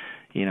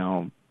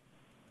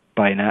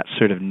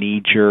sort of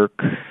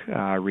knee-jerk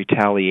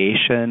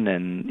retaliation,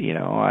 and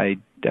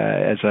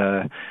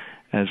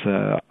as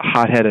a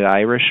hot-headed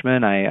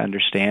Irishman, I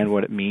understand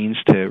what it means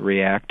to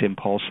react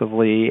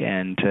impulsively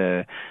and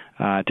to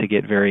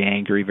get very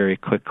angry very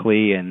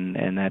quickly,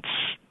 and that's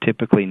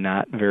typically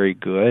not very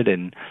good.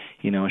 And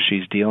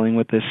she's dealing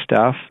with this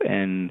stuff,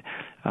 and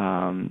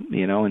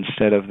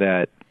instead of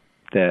that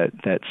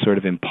sort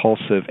of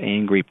impulsive,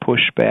 angry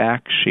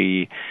pushback,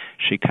 she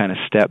kind of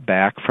stepped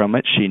back from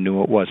it. She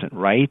knew it wasn't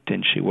right,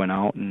 and she went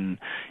out and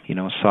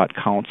sought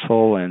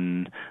counsel,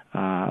 and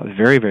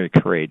very, very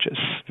courageous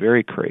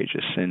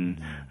in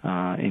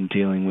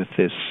dealing with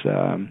this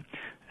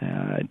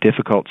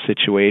difficult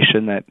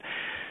situation that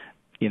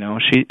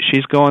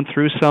she's going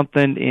through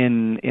something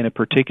in a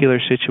particular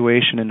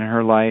situation in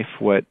her life.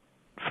 What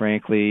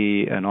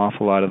frankly, an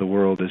awful lot of the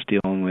world is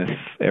dealing with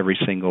every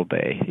single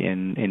day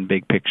in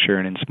big picture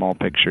and in small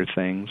picture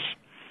things.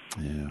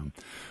 Yeah.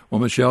 Well,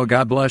 Michelle,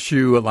 God bless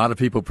you. A lot of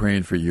people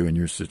praying for you in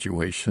your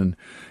situation,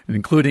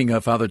 including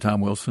Father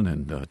Tom Wilson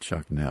and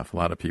Chuck Neff. A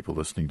lot of people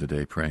listening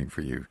today praying for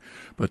you.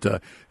 But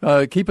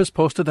keep us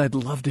posted. I'd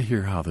love to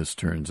hear how this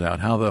turns out,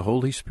 how the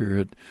Holy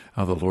Spirit,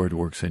 how the Lord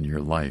works in your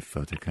life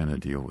to kind of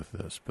deal with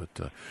this.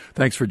 But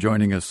thanks for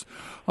joining us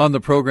on the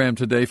program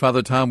today.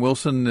 Father Tom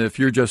Wilson, if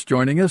you're just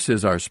joining us,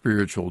 is our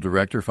spiritual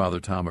director.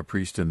 Father Tom, a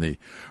priest in the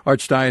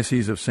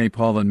Archdiocese of St.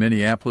 Paul in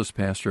Minneapolis,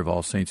 pastor of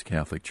All Saints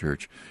Catholic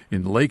Church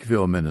in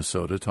Lakeville,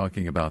 Minnesota,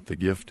 talking about the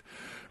gift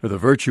or the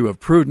virtue of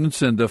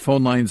prudence. And the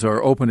phone lines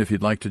are open if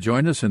you'd like to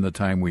join us in the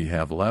time we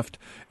have left.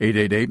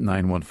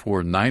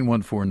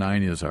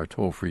 888-914-9149 is our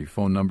toll-free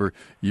phone number.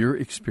 Your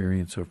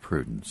experience of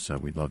prudence.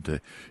 We'd love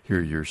to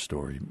hear your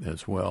story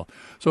as well.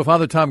 So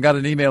Father Tom got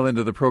an email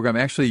into the program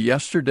actually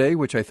yesterday,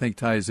 which I think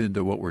ties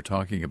into what we're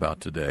talking about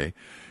today.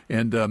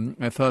 And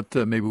I thought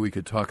maybe we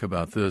could talk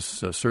about this,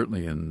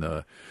 certainly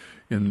in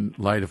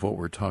light of what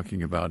we're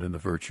talking about in the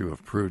virtue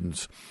of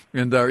prudence.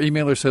 And our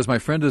emailer says, my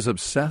friend is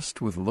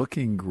obsessed with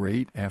looking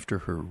great after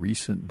her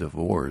recent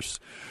divorce.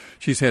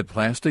 She's had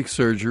plastic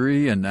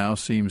surgery and now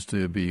seems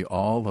to be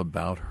all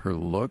about her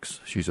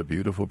looks. She's a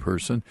beautiful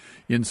person,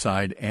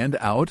 inside and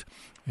out.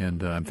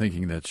 And I'm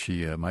thinking that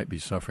she might be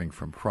suffering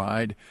from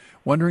pride.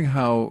 Wondering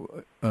how,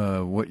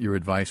 what your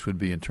advice would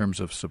be in terms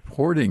of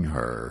supporting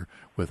her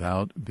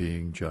without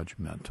being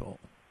judgmental.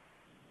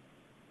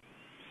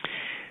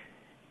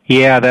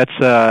 Yeah, that's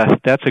a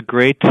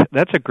great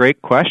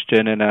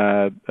question, and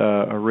a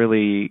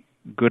really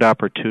good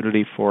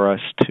opportunity for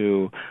us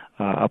to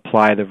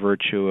apply the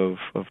virtue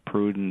of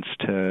prudence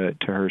to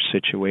her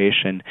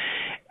situation.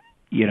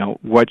 You know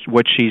what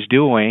she's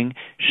doing.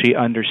 She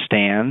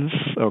understands.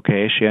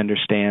 Okay, she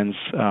understands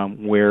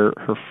where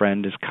her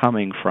friend is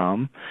coming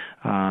from.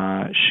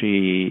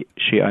 She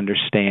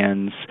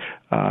understands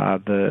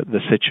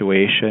the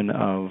situation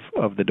of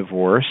the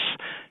divorce.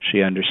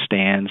 She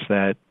understands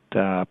that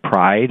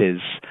pride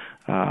is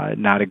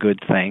not a good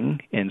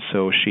thing, and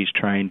so she's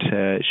trying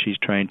to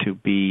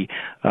be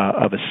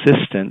of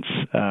assistance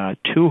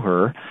to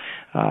her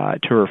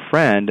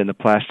friend in the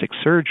plastic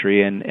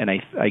surgery, and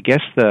I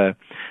guess the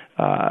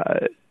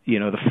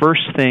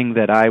first thing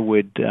that I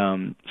would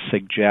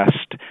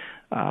suggest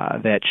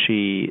that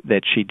she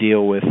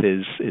deal with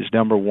is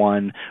number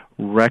one,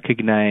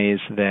 recognize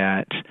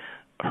that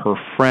her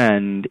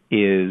friend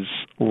is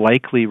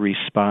likely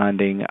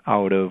responding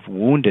out of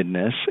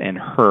woundedness and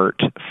hurt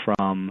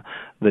from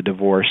the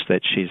divorce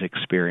that she's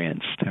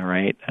experienced. All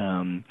right,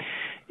 and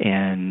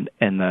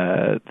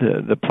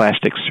the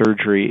plastic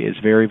surgery is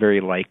very,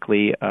 very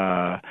likely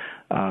a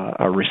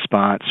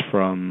response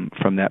from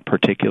that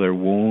particular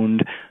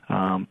wound.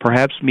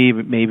 Perhaps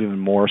maybe even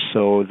more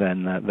so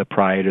than the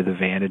pride or the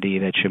vanity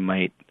that you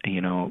might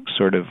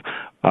sort of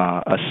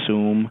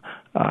assume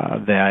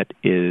that's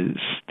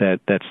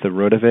the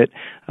root of it.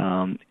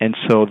 And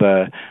so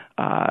the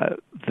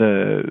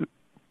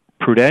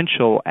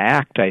prudential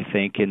act, I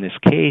think, in this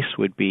case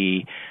would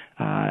be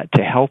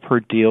to help her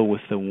deal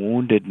with the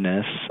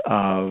woundedness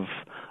of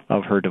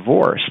her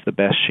divorce the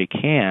best she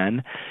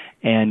can,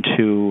 and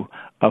to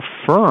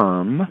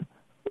affirm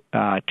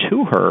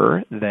to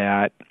her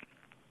that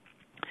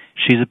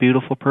she's a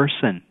beautiful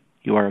person.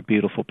 You are a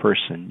beautiful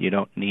person. You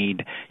don't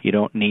need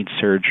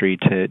surgery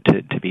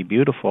to be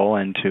beautiful,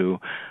 and to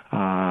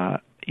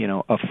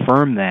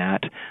affirm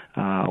that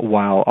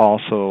while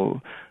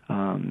also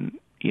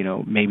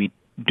maybe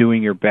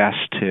doing your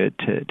best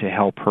to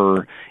help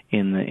her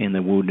in the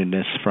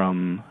woundedness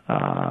from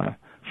the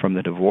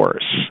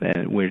divorce,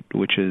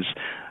 which is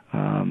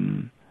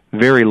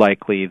very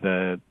likely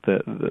the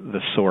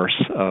source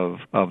of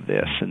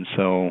this. And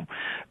so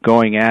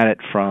going at it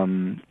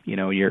from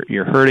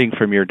you're hurting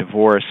from your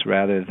divorce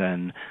rather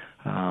than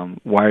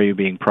why are you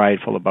being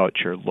prideful about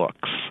your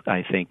looks,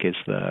 I think is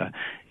the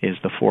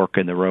fork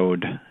in the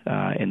road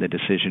in the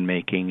decision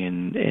making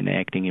and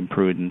acting in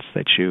prudence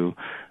that you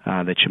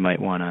might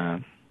want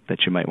to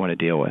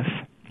deal with.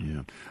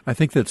 Yeah, I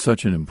think that's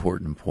such an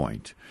important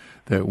point,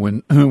 that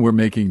when we're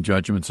making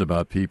judgments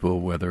about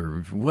people,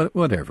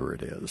 whatever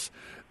it is,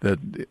 that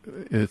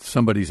it's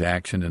somebody's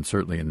action, and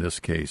certainly in this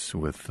case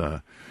with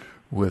the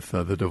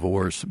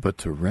divorce, but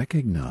to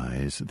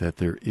recognize that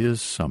there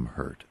is some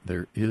hurt,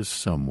 there is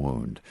some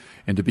wound,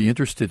 and to be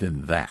interested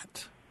in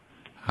that.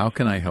 How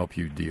can I help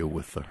you deal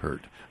with the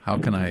hurt? How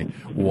can I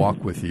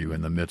walk with you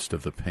in the midst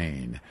of the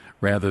pain,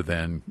 rather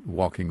than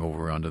walking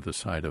over onto the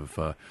side of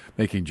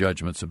making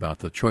judgments about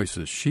the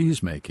choices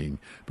she's making,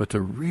 but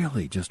to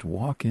really just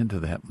walk into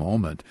that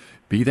moment,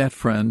 be that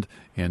friend,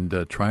 and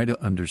try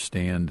to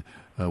understand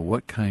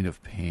what kind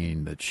of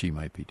pain that she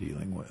might be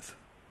dealing with.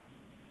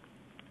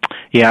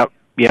 Yeah,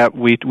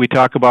 we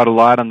talk about a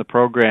lot on the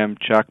program,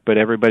 Chuck, but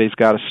everybody's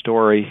got a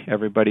story.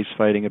 Everybody's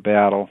fighting a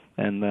battle,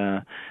 and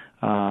the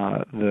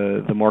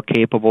more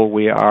capable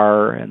we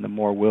are and the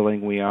more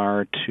willing we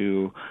are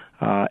to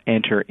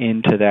enter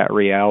into that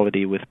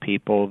reality with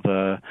people,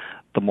 the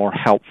the more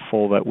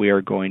helpful that we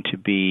are going to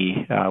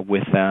be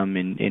with them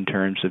in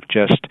terms of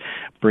just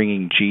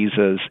bringing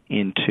Jesus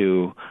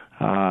into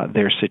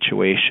their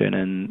situation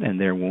and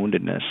their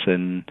woundedness.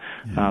 And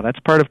that's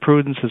part of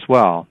prudence as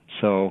well.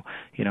 So,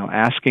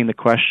 asking the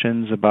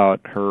questions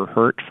about her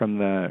hurt from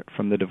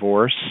the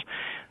divorce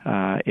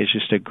is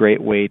just a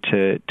great way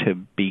to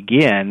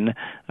begin.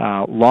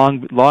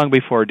 Long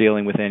before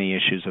dealing with any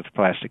issues of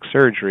plastic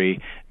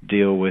surgery,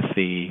 deal with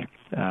the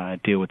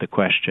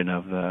question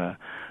of the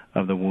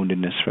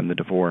woundedness from the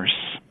divorce.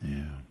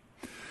 Yeah.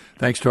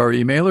 Thanks to our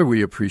emailer.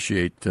 We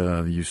appreciate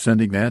you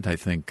sending that. I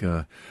think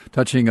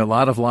touching a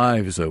lot of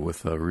lives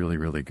with a really,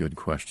 really good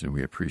question.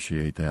 We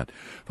appreciate that.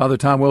 Father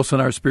Tom Wilson,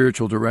 our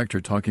spiritual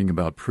director, talking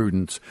about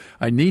prudence.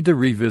 I need to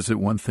revisit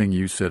one thing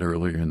you said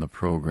earlier in the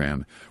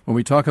program. When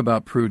we talk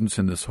about prudence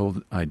and this whole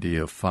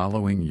idea of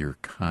following your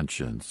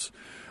conscience,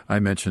 I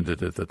mentioned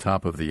it at the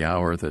top of the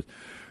hour that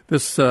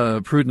this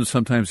prudence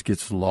sometimes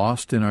gets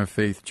lost in our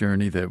faith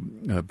journey,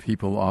 that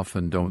people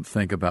often don't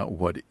think about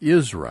what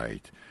is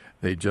right.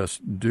 They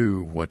just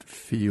do what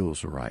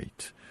feels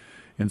right.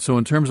 And so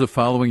in terms of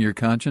following your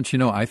conscience,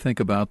 I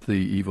think about the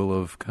evil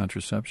of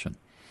contraception.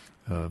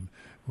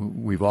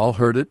 We've all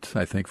heard it.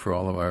 I think for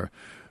all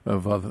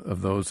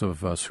of those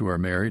of us who are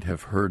married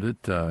have heard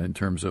it in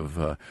terms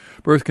of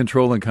birth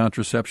control and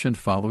contraception.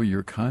 Follow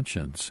your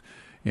conscience.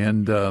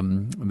 And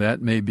that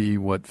may be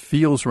what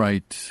feels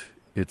right.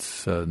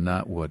 It's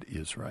not what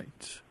is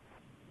right.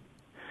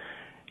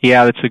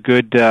 Yeah, that's a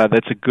good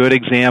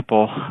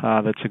example.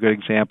 That's a good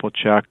example,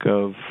 Chuck,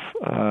 of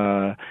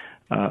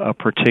a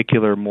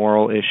particular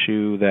moral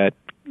issue that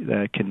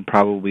can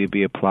probably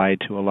be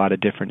applied to a lot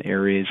of different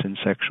areas in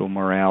sexual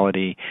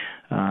morality,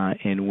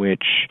 in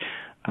which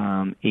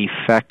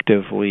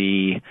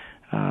effectively,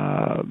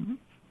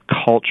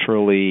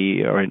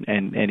 culturally,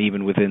 and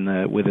even within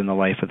the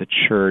life of the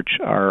church,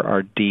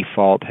 our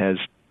default has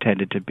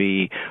tended to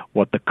be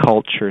what the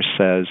culture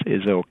says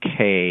is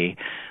okay.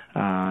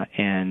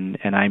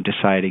 And I'm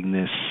deciding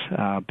this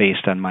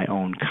based on my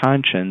own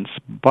conscience,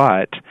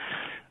 but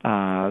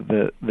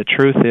the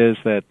truth is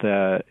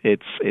that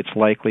it's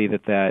likely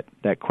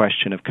that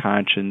question of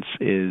conscience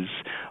is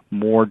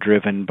more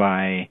driven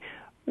by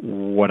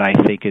what I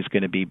think is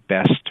going to be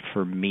best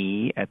for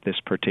me at this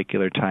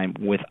particular time,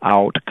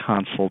 without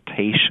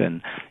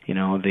consultation.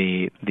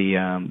 The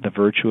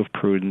virtue of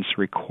prudence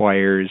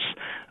requires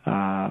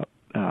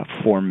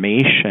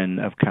formation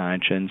of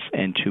conscience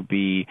and to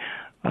be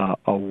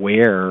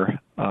aware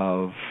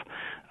of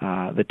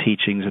the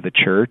teachings of the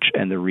church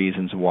and the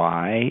reasons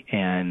why,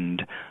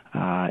 and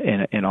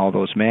all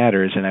those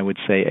matters. And I would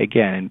say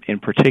again, in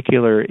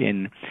particular,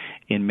 in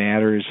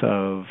matters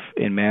of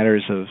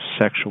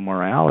sexual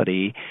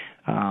morality,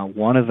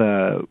 one of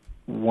the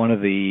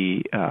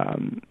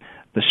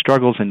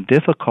struggles and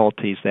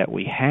difficulties that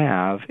we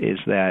have is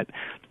that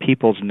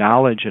people's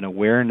knowledge and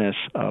awareness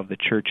of the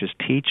church's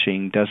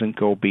teaching doesn't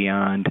go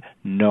beyond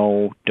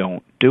no,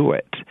 don't do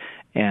it.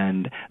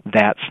 And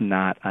that's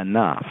not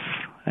enough.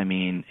 I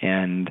mean,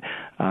 and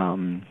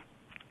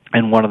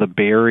one of the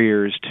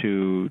barriers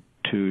to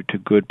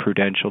good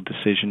prudential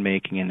decision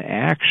making and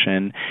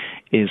action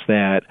is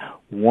that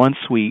once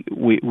we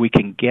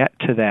can get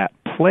to that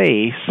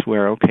place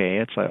where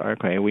it's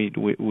like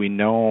we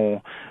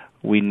know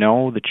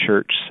the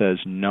church says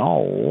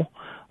no,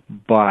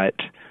 but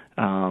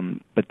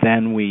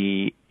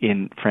then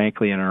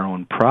frankly in our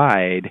own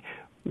pride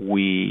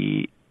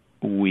we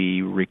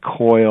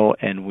recoil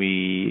and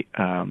we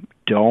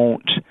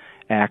don't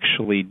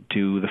actually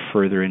do the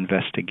further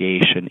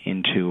investigation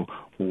into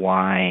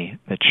why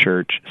the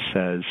church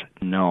says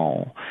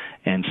no.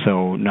 And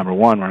so, number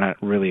one, we're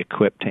not really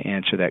equipped to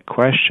answer that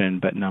question.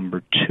 But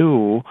number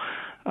two,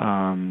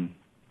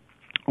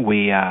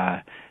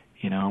 we're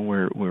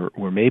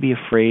maybe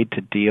afraid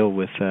to deal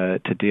with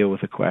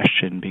a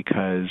question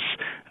because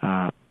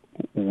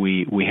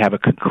we have a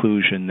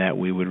conclusion that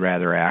we would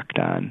rather act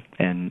on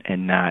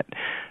and not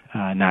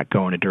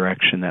go in a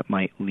direction that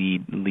might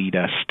lead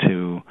us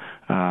to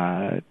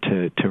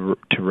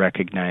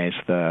recognize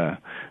the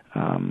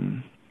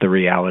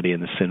reality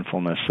and the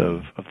sinfulness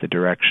of the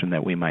direction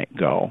that we might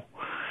go.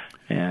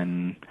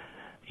 And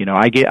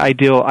I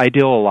deal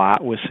a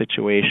lot with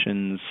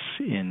situations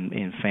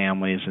in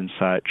families and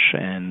such,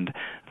 and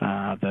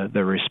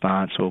the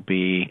response will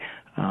be,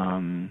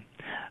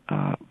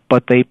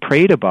 but they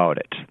prayed about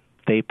it.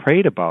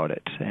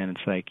 And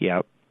it's like,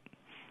 yeah.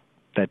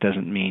 That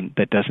doesn't mean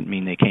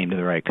they came to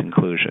the right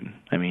conclusion.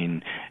 I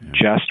mean,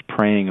 just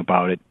praying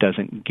about it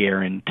doesn't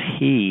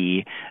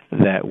guarantee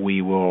that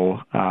we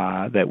will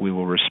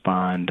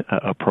respond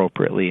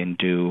appropriately and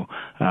do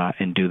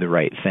the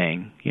right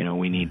thing.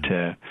 We need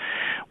to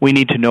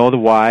know the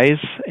whys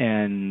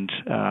and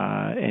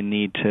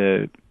need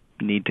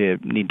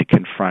to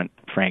confront,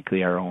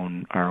 frankly, our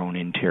own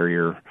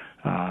interior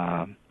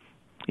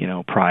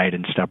pride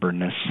and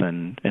stubbornness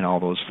and all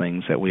those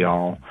things that we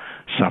all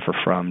suffer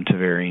from to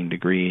varying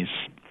degrees.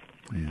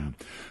 Yeah.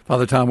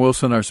 Father Tom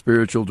Wilson, our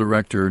spiritual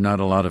director, not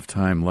a lot of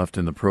time left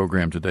in the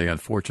program today.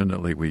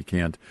 Unfortunately, we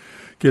can't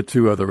get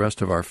to the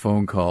rest of our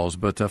phone calls.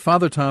 But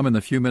Father Tom, in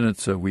the few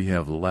minutes we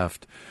have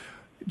left,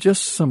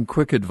 just some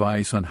quick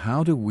advice on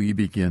how do we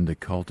begin to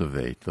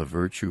cultivate the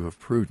virtue of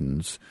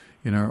prudence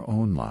in our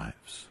own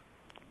lives?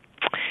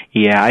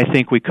 Yeah, I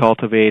think we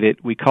cultivate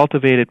it. We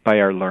cultivate it by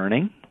our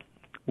learning.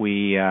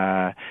 We,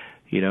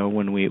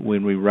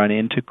 when we run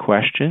into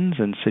questions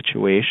and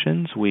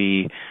situations,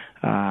 we,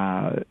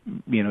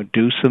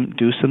 do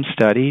some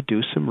study,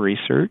 do some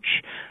research,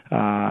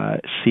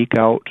 seek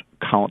out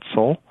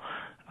counsel,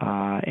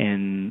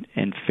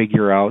 and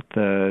figure out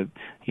the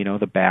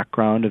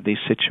background of these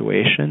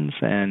situations.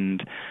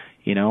 And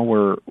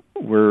we're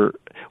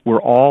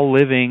all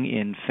living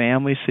in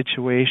family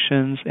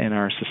situations in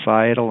our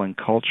societal and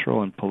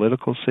cultural and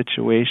political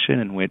situation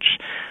in which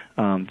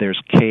there's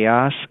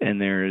chaos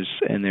and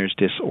there's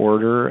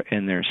disorder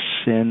and there's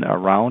sin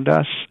around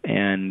us,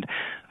 and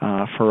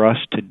for us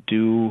to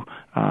do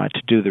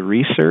the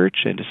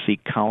research and to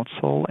seek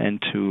counsel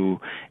and to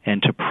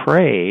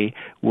pray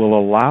will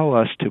allow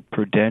us to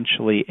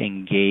prudentially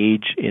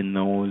engage in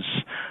those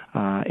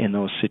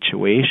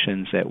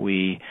situations that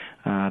we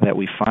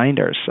find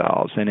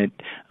ourselves. And it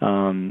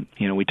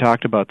we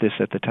talked about this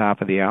at the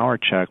top of the hour,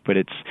 Chuck, but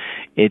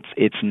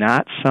it's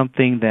not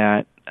something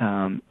that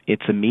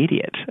it's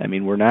immediate. I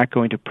mean, we're not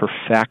going to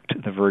perfect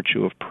the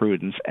virtue of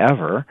prudence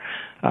ever,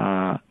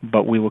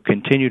 but we will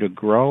continue to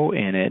grow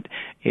in it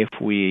if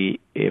we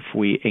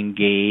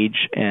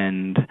engage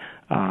and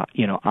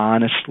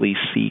honestly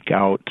seek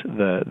out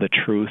the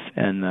truth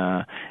and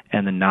the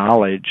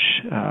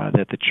knowledge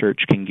that the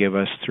Church can give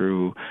us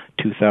through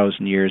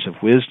 2,000 years of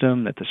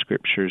wisdom that the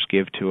Scriptures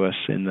give to us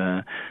in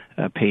the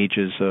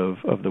pages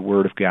of the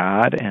Word of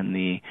God, and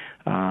the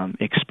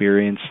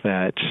experience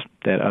that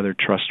other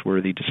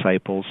trustworthy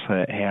disciples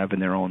have in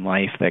their own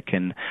life that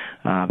can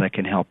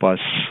help us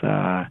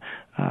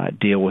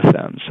deal with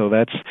them. So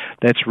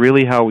that's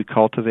really how we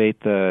cultivate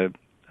the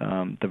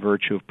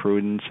virtue of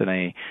prudence. And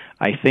I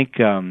think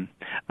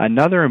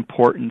another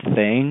important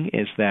thing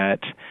is that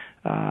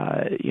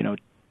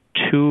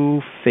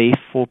two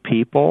faithful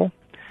people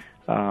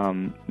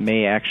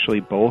may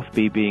actually both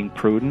be being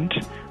prudent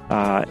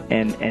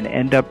and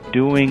end up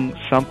doing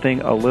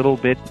something a little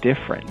bit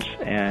different,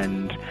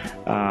 and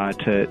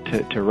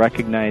to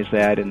recognize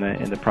that in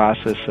the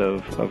process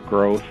of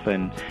growth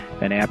and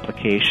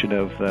application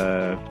of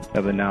the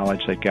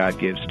knowledge that God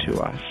gives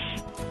to us.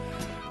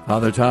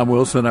 Father Tom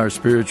Wilson, our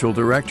spiritual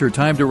director.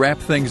 Time to wrap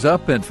things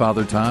up. And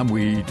Father Tom,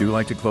 we do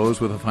like to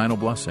close with a final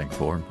blessing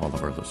for all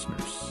of our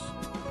listeners.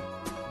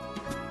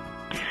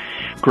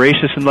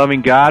 Gracious and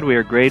loving God, we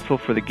are grateful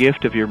for the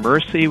gift of your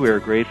mercy. We are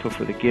grateful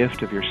for the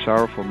gift of your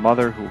sorrowful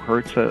mother who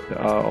hurts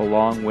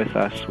along with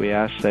us. We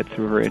ask that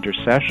through her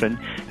intercession,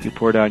 you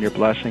pour down your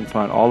blessing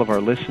upon all of our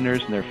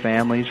listeners and their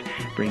families,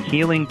 bring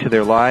healing to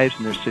their lives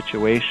and their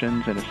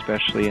situations, and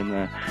especially in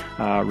the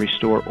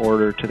restore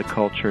order to the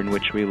culture in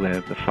which we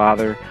live. The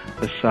Father,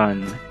 the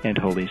Son, and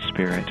Holy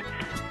Spirit.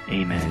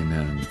 Amen.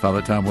 Amen.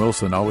 Father Tom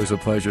Wilson, always a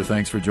pleasure.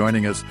 Thanks for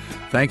joining us.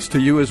 Thanks to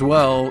you as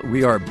well.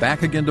 We are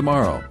back again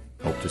tomorrow.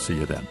 Hope to see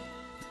you then.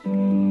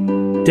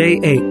 Day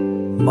 8,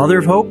 Mother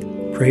of Hope,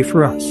 pray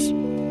for us.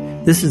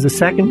 This is the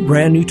second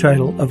brand new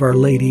title of Our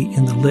Lady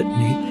in the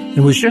Litany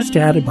and was just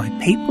added by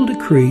papal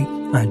decree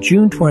on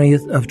June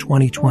 20th of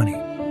 2020.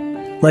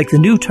 Like the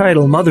new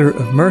title, Mother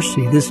of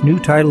Mercy, this new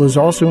title is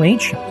also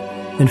ancient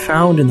and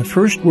found in the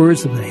first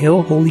words of the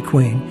Hail, Holy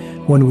Queen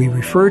when we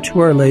refer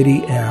to Our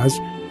Lady as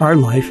our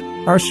life,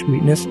 our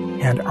sweetness,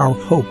 and our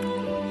hope.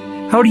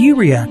 How do you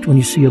react when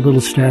you see a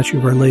little statue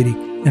of Our Lady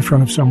in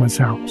front of someone's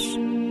house?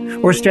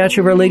 Or a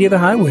statue of Our Lady of the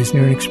Highways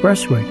near an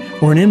expressway?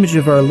 Or an image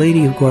of Our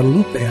Lady of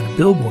Guadalupe on a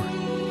billboard?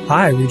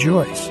 I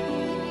rejoice.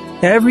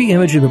 Every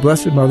image of the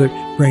Blessed Mother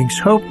brings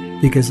hope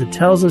because it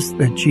tells us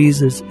that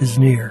Jesus is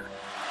near.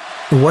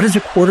 But what does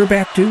a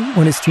quarterback do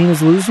when his team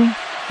is losing?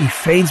 He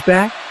fades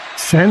back,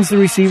 sends the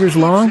receivers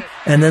long,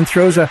 and then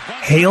throws a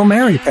Hail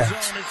Mary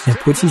pass and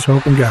puts his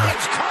hope in God.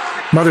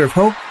 Mother of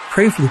Hope,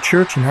 pray for the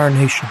Church and our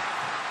nation.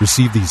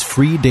 Receive these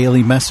free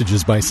daily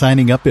messages by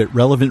signing up at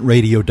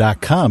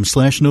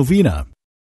relevantradio.com/novena.